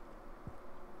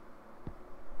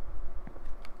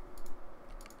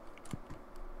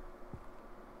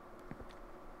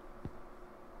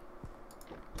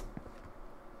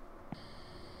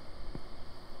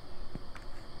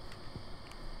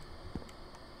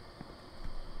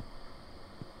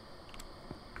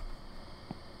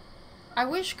 I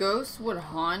wish ghosts would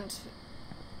haunt,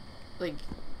 like,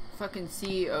 fucking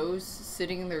CEOs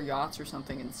sitting in their yachts or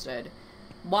something instead.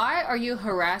 Why are you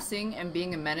harassing and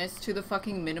being a menace to the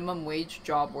fucking minimum wage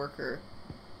job worker?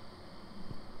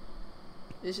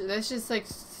 That's just like,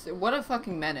 what a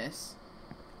fucking menace.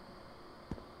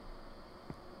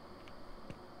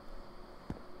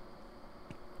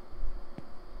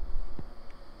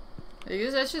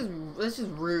 That's just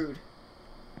rude.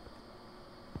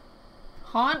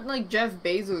 Haunt like Jeff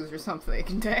Bezos or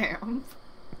something. Damn.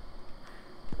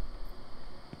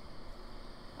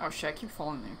 Oh shit, I keep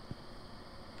falling there.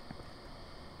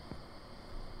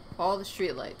 Follow the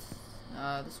streetlights.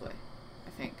 This way, I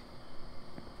think.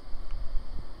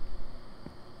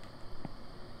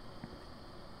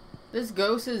 This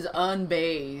ghost is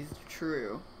unbathed.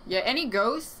 True. Yeah, any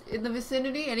ghosts in the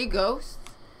vicinity? Any ghosts?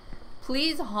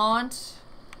 Please haunt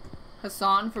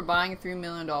Hassan for buying a $3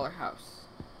 million house.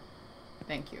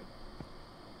 Thank you.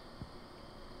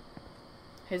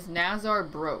 His Nazar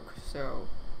broke, so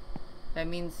that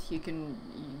means he can,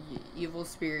 evil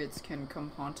spirits can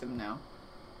come haunt him now.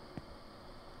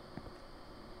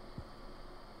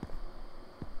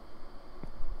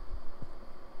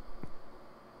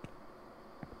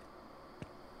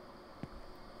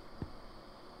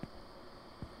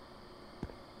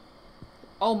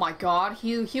 Oh my god,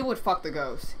 he would fuck the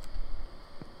ghost.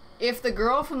 If the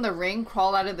girl from The Ring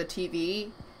crawled out of the TV,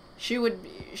 she would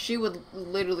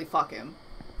literally fuck him.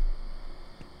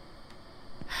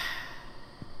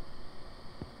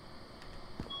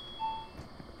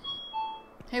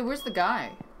 Hey, where's the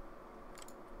guy?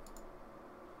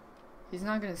 He's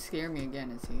not gonna scare me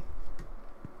again, is he?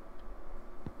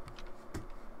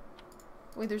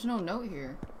 Wait, there's no note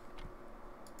here.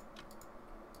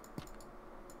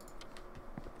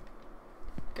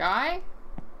 Guy?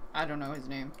 I don't know his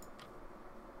name.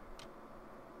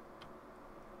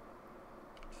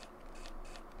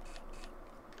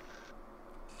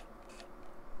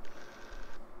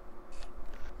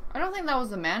 I don't think that was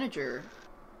the manager.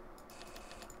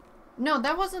 No,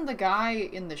 that wasn't the guy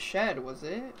in the shed, was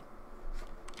it?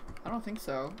 I don't think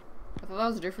so. I thought that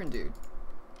was a different dude.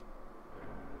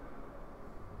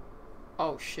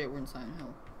 Oh shit, we're in Silent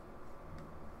Hill.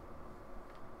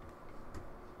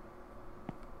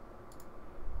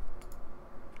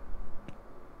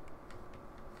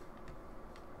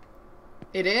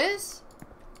 It is?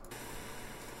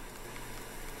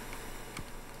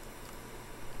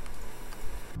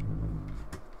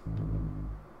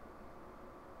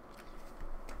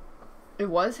 It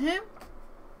was him?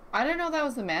 I didn't know that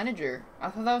was the manager. I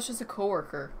thought that was just a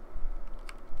coworker.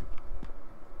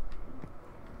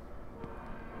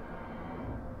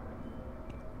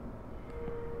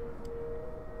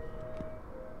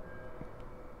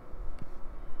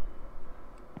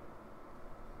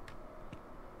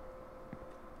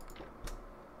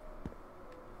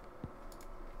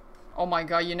 Oh my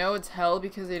god, you know it's hell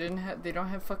because they don't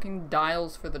have fucking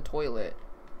dials for the toilet.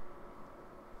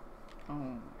 Oh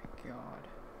my god.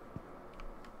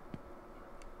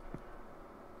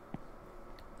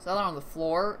 Is that on the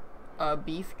floor?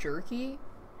 Beef jerky?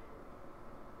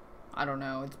 I don't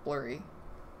know, it's blurry.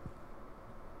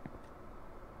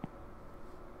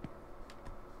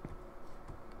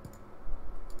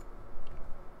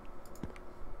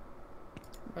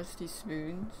 Rusty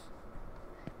spoons.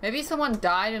 Maybe someone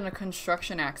died in a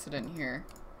construction accident here.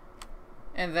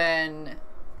 And then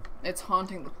it's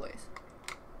haunting the place.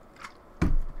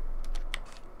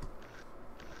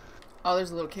 Oh,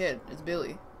 there's a little kid. It's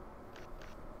Billy.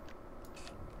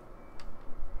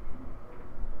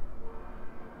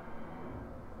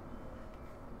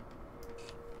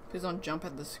 Please don't jump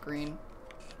at the screen.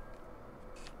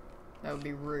 That would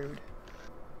be rude.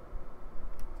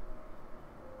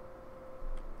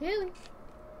 Billy.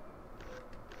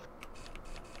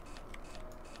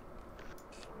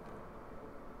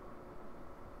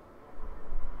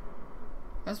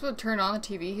 Am I supposed to turn on the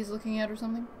TV he's looking at or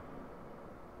something?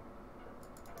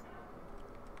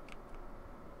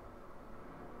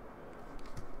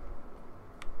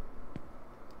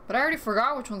 But I already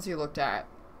forgot which ones he looked at.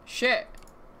 Shit.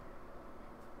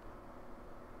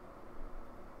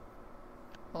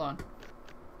 Hold on.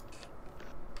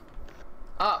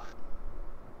 Up.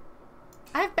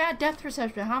 I have bad depth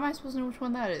perception. How am I supposed to know which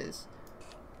one that is?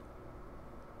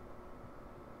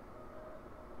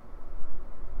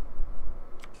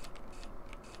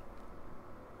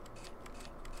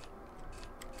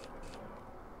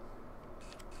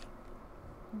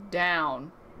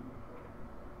 Down.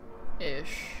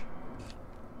 Ish.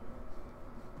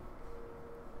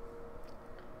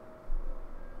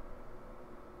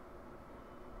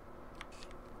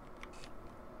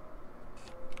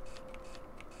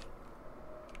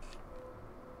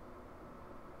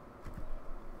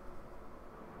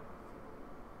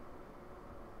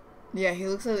 Yeah, he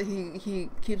looks like he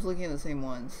keeps looking at the same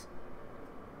ones.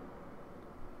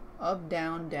 Up,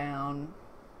 down, down.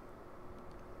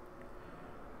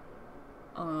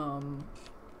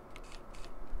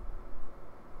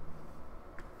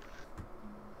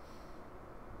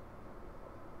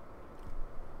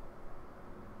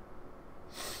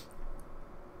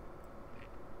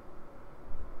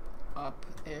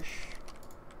 Up-ish.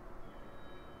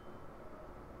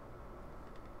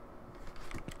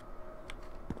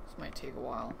 This might take a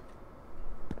while.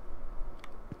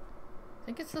 I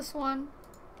think it's this one.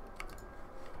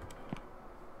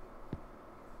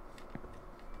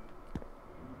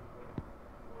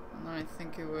 And then I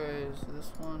think it was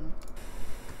this one.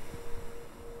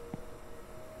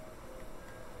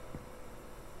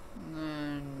 And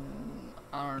then,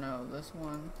 I don't know, this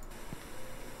one.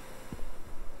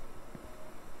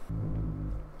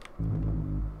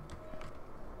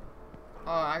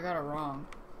 Oh, I got it wrong.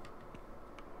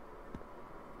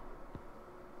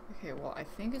 Okay, well, I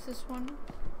think it's this one.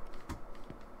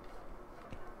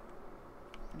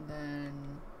 And then...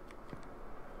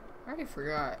 I already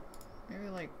forgot. Maybe,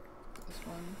 like, this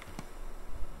one.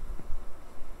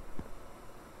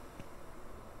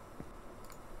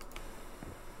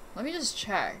 Let me just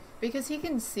check. Because he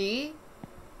can see...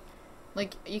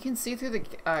 Like, you can see through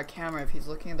the camera if he's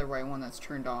looking at the right one that's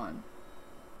turned on.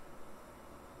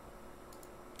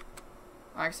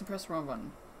 I accidentally pressed the wrong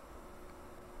button.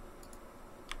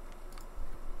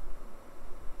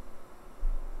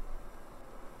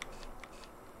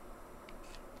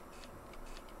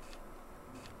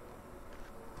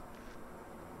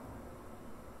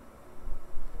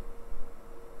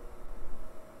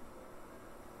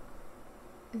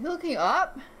 Is he looking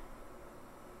up?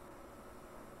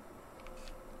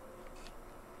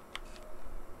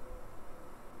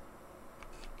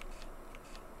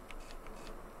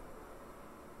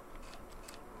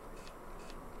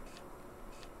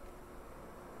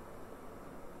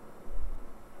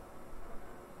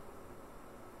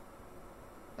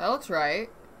 That looks right.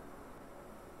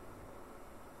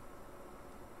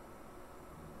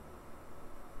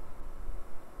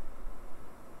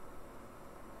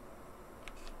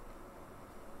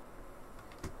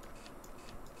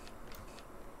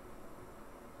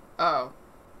 Oh.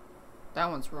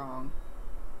 That one's wrong.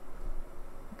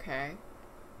 Okay.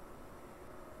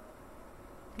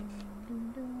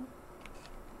 And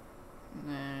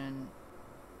then...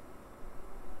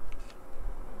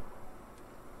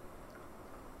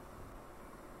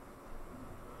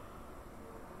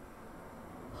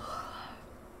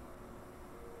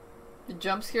 The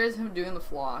jump scares him doing the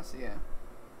floss, yeah.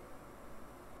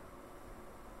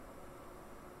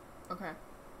 Okay.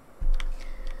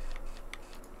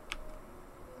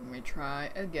 Let me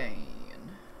try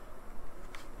again.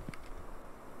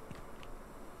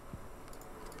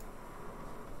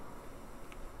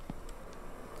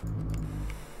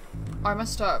 Oh, I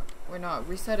messed up. Wait, no,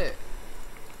 reset it.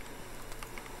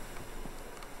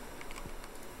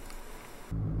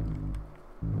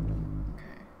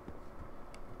 Okay.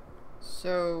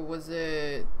 So, was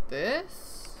it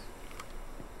this?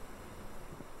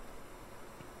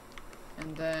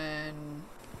 And then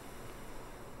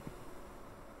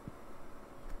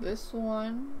this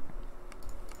one.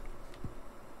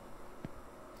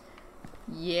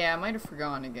 Yeah, I might have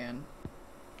forgotten again.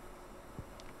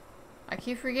 I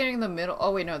keep forgetting the middle.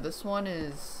 Oh wait, no, this one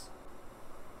is...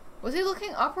 Was he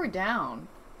looking up or down?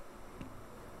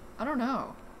 I don't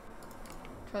know.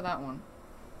 Try that one.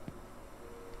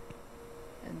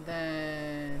 And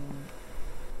then...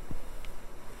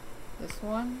 this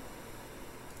one.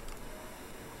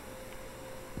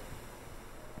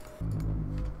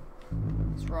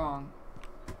 It's wrong.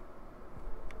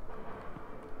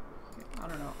 I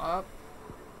don't know. Up.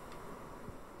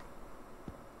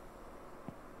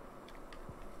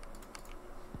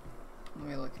 Let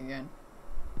me look again.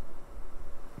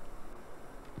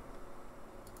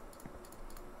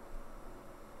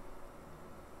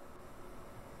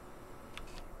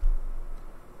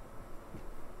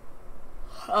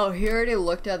 Oh, he already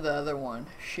looked at the other one.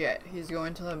 Shit. He's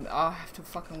going to the... Oh, I have to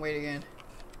fucking wait again.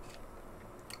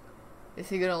 Is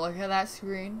he gonna look at that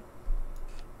screen?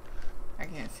 I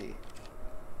can't see.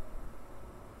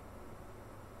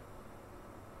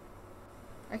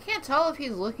 I can't tell if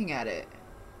he's looking at it.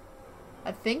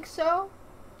 I think so.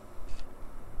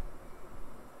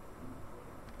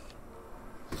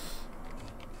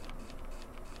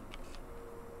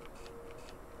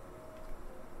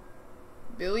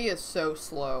 Billy is so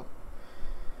slow.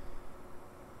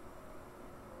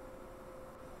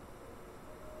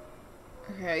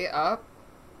 Okay, up.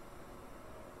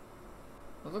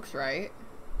 That looks right.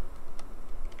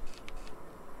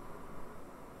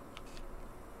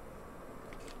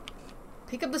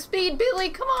 Pick up the speed, Billy!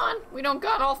 Come on! We don't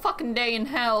got all fucking day in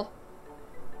hell.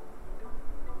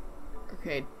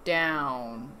 Okay,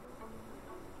 down.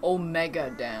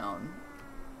 Omega down.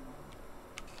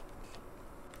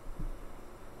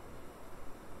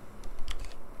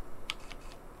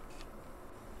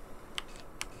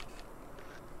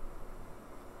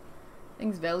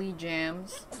 Thanks, Velly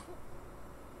Jams.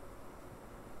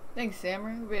 Thanks,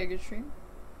 Samurai. It'll be a good stream.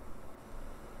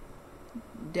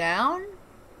 Down?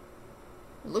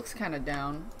 It looks kind of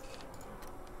down.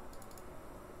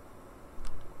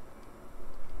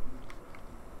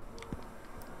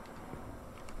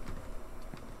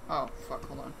 Oh, fuck,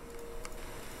 hold on.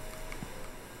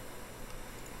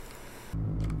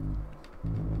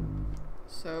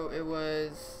 So it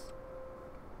was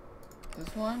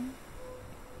this one?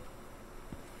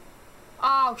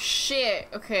 Oh shit.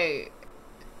 Okay.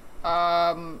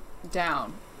 Down.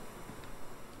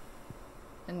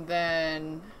 And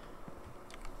then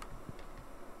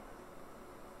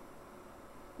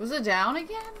was it down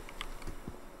again?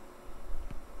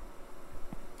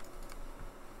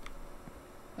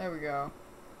 There we go.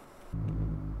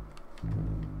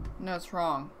 No, it's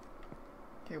wrong.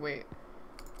 Okay, wait.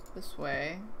 This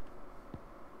way.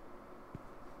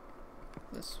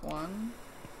 This one.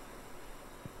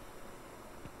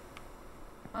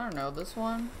 I don't know, this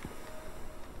one?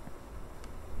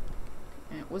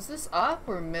 And was this up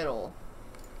or middle?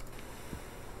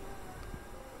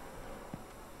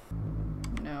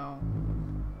 No.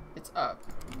 It's up.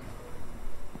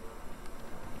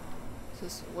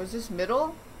 Was this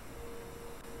middle?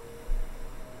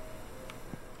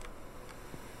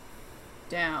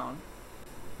 Down.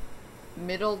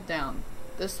 Middle, down.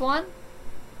 This one?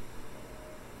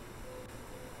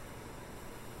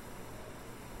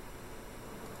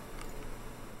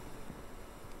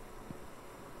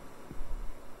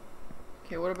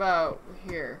 Okay, what about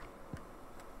here?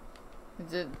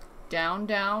 Is it down,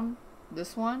 down?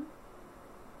 This one?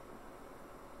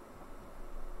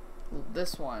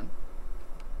 This one.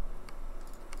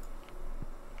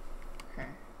 Okay.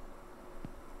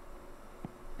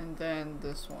 And then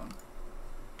this one.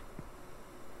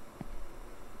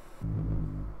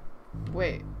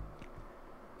 Wait.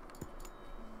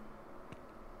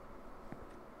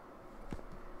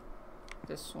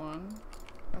 This one.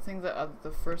 I think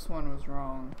the first one was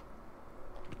wrong.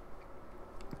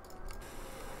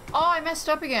 Oh, I messed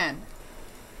up again.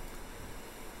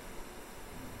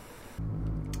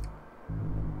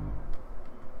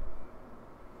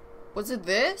 Was it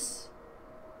this?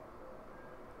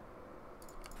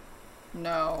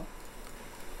 No.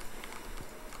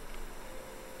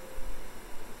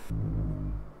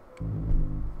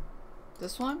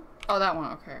 This one? Oh, that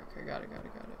one. Okay, okay, got it.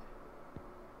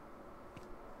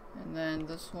 And then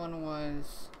this one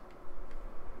was...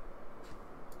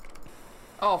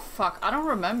 Oh, fuck. I don't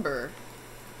remember.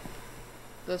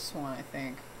 This one, I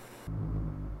think.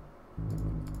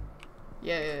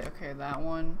 Yeah, okay, that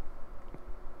one.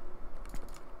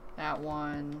 That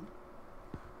one.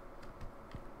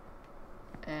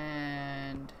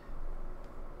 And...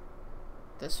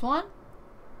 this one?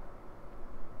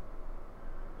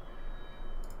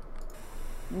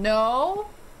 No?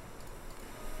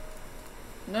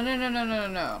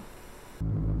 No.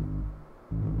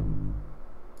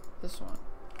 This one.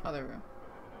 Oh, there we go.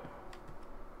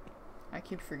 I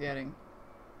keep forgetting.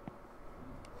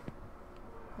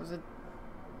 Was it...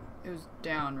 it was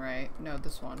down, right? No,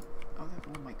 this one. Oh,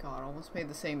 oh my god, I almost made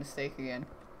the same mistake again.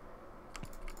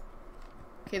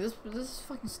 Okay, this is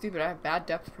fucking stupid. I have bad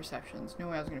depth perceptions. No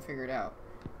way I was gonna figure it out.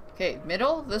 Okay,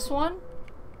 middle? This one?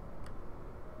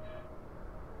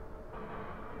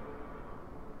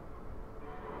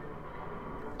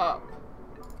 Up.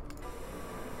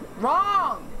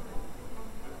 Wrong!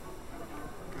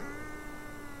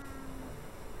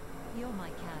 Yo, my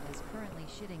cat is currently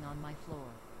shitting on my floor.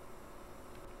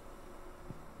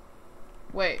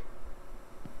 Wait.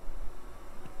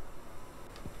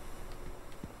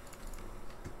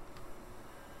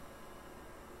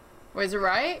 Wait, is it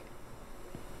right?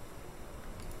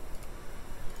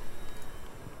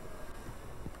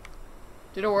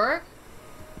 Did it work?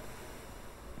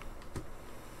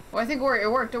 Well, I think it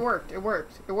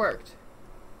worked.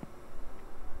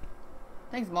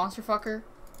 Thanks, monster fucker.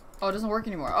 Oh, it doesn't work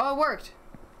anymore. Oh, it worked!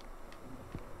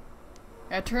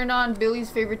 I turned on Billy's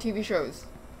favorite TV shows.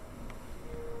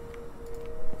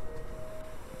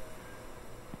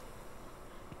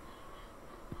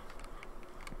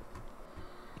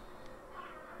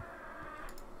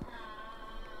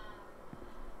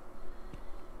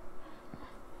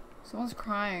 Someone's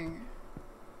crying.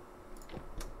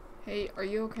 Hey, are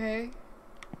you okay?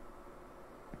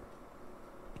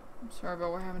 I'm sorry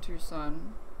about what happened to your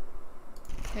son.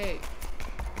 Hey.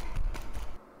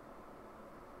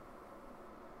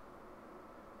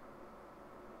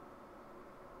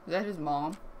 Is that his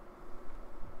mom?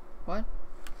 What?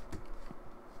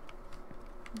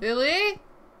 Billy?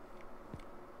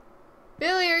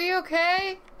 Billy, are you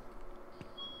okay?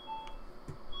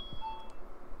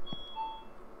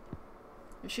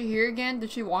 Is she here again?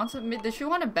 Did she want some? Did she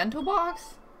want a bento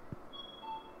box?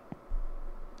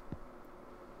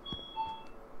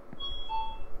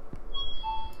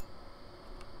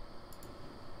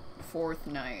 Fourth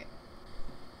night.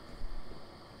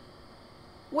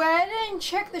 Wait, I didn't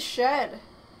check the shed.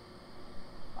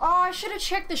 Oh, I should have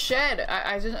checked the shed.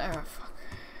 I didn't. Oh, fuck.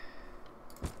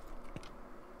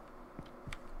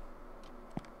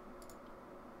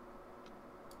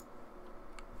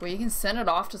 Wait, you can send it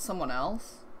off to someone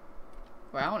else?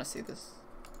 Wait, I want to see this.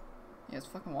 Yeah, let's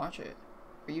fucking watch it.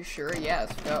 Are you sure? Yeah,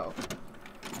 let's go.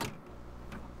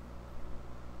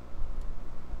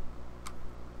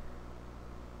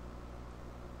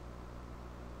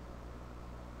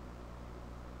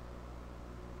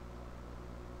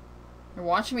 You're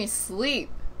watching me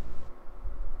sleep.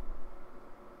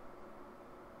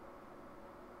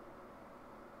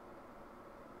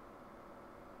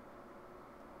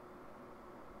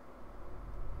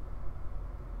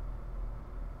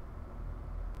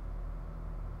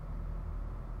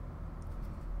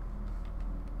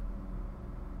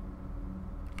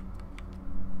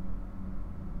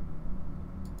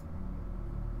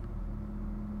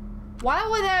 Why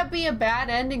would that be a bad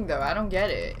ending though? I don't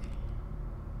get it.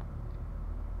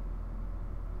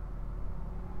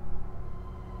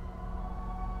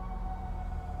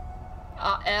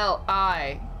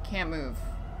 I can't move.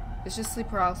 It's just sleep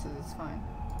paralysis, it's fine.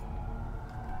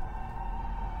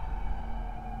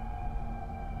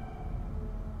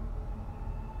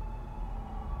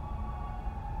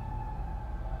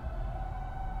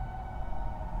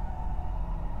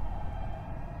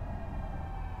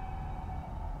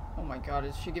 Oh my god,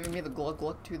 is she giving me the Gluck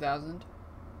Gluck 2000?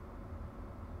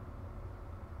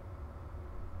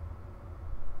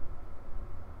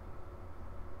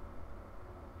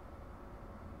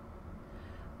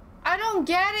 I don't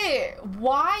get it!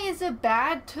 Why is it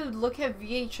bad to look at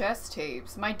VHS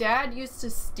tapes? My dad used to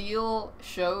steal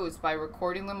shows by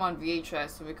recording them on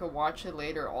VHS so we could watch it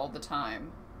later all the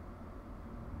time.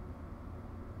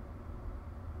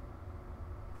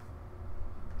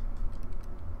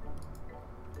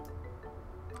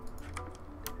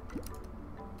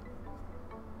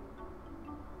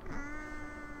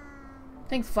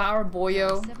 Thanks, Flower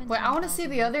Boyo. Wait, I want to see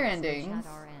the other endings.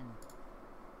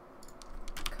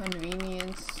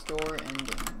 Convenience store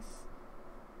endings.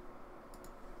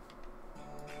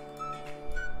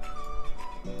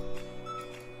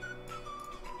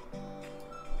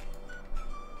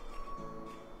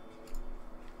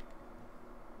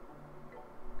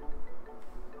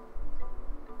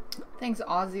 Thanks,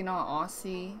 Aussie, not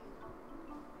Aussie.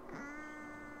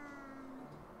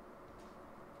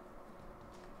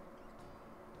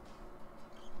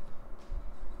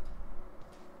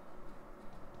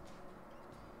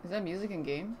 Is that music in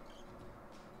game?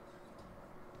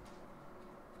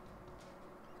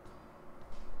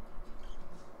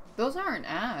 Those aren't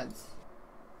ads.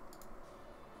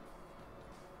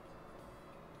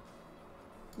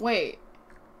 Wait.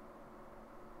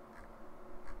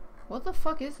 What the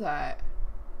fuck is that?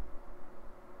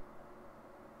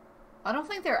 I don't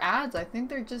think they're ads. I think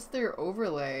they're just their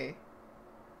overlay.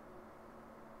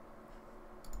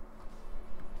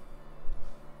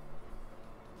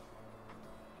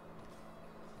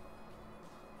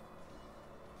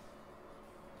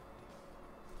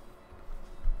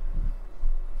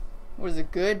 Was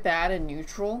it good, bad, and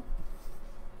neutral?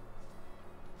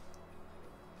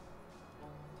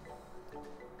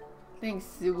 Thanks,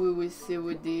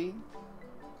 Siwudi.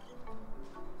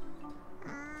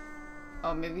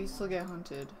 Oh, maybe you still get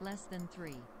hunted. Less than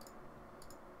 3.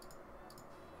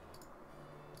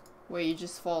 Wait, you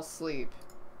just fall asleep.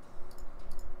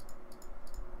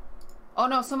 Oh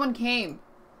no, someone came.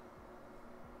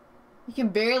 You can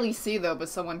barely see though, but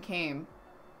someone came.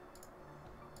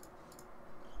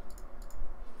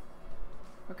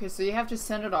 Okay, so you have to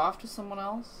send it off to someone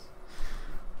else?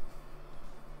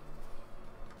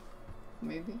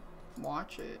 Maybe.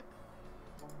 Watch it.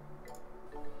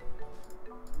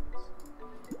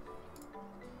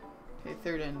 Okay,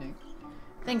 third ending.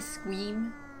 Thanks,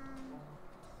 Squeam.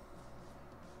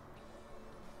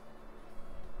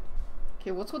 Okay,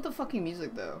 what's with the fucking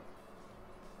music though?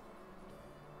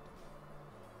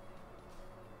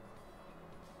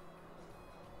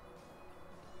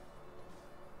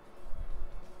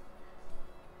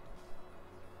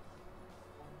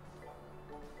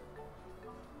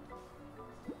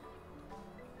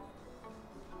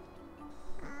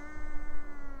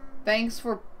 Thanks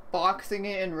for boxing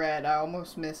it in red. I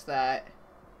almost missed that.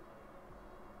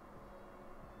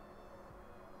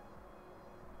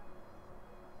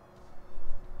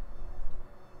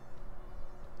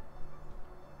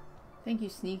 Thank you,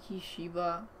 Sneaky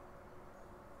Shiba.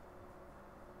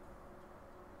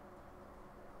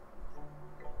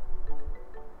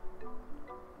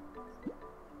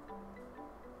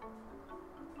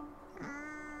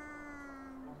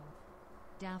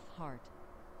 Daft Heart.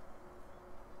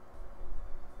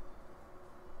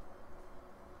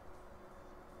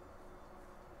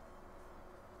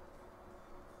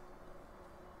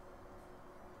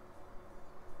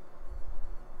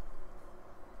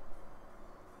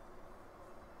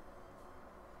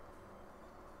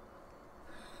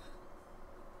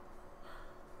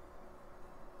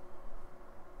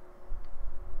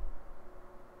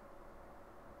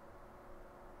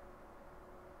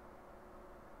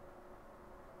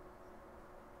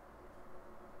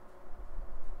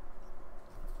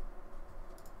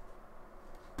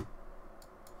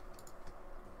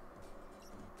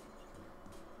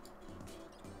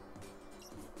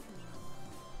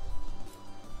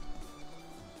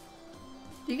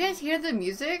 Do you guys hear the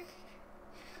music?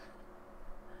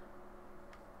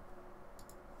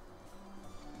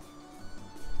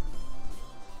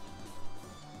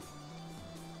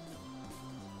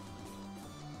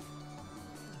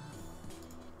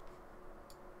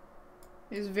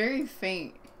 It's very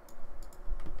faint.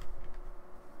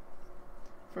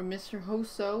 From Mr.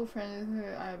 Hoso, friend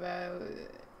about,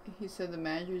 he said the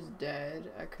manager's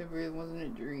dead. I could really wasn't a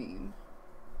dream.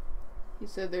 He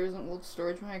said there was an old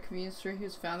storage behind a convenience store. He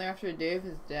was found there after a day of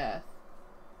his death.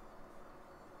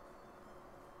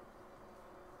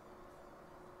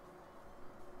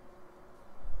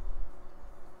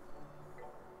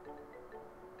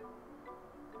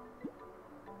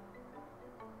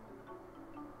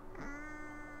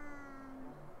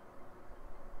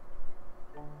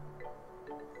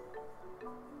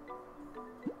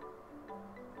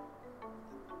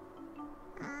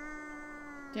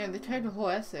 Damn, they typed a whole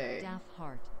essay. Daft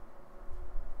Heart.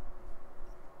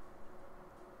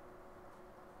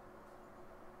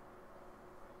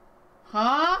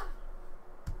 Huh?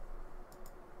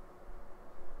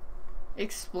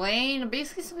 Explain?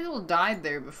 Basically, some people died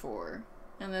there before.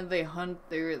 And then they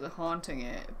were haunting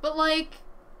it. But like...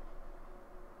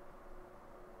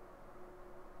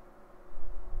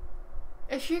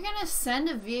 if you're gonna send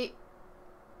a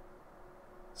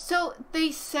So,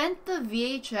 they sent the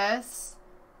VHS...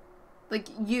 like,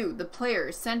 you, the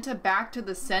player, sent it back to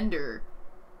the sender.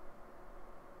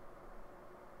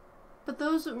 But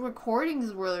those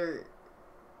recordings were...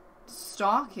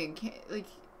 stalking. Like,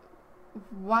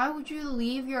 why would you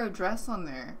leave your address on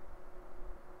there?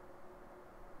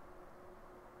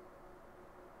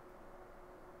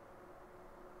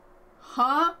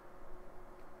 Huh?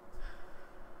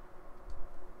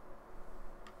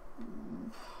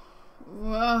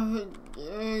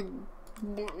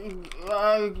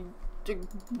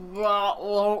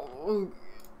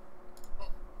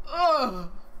 Ugh.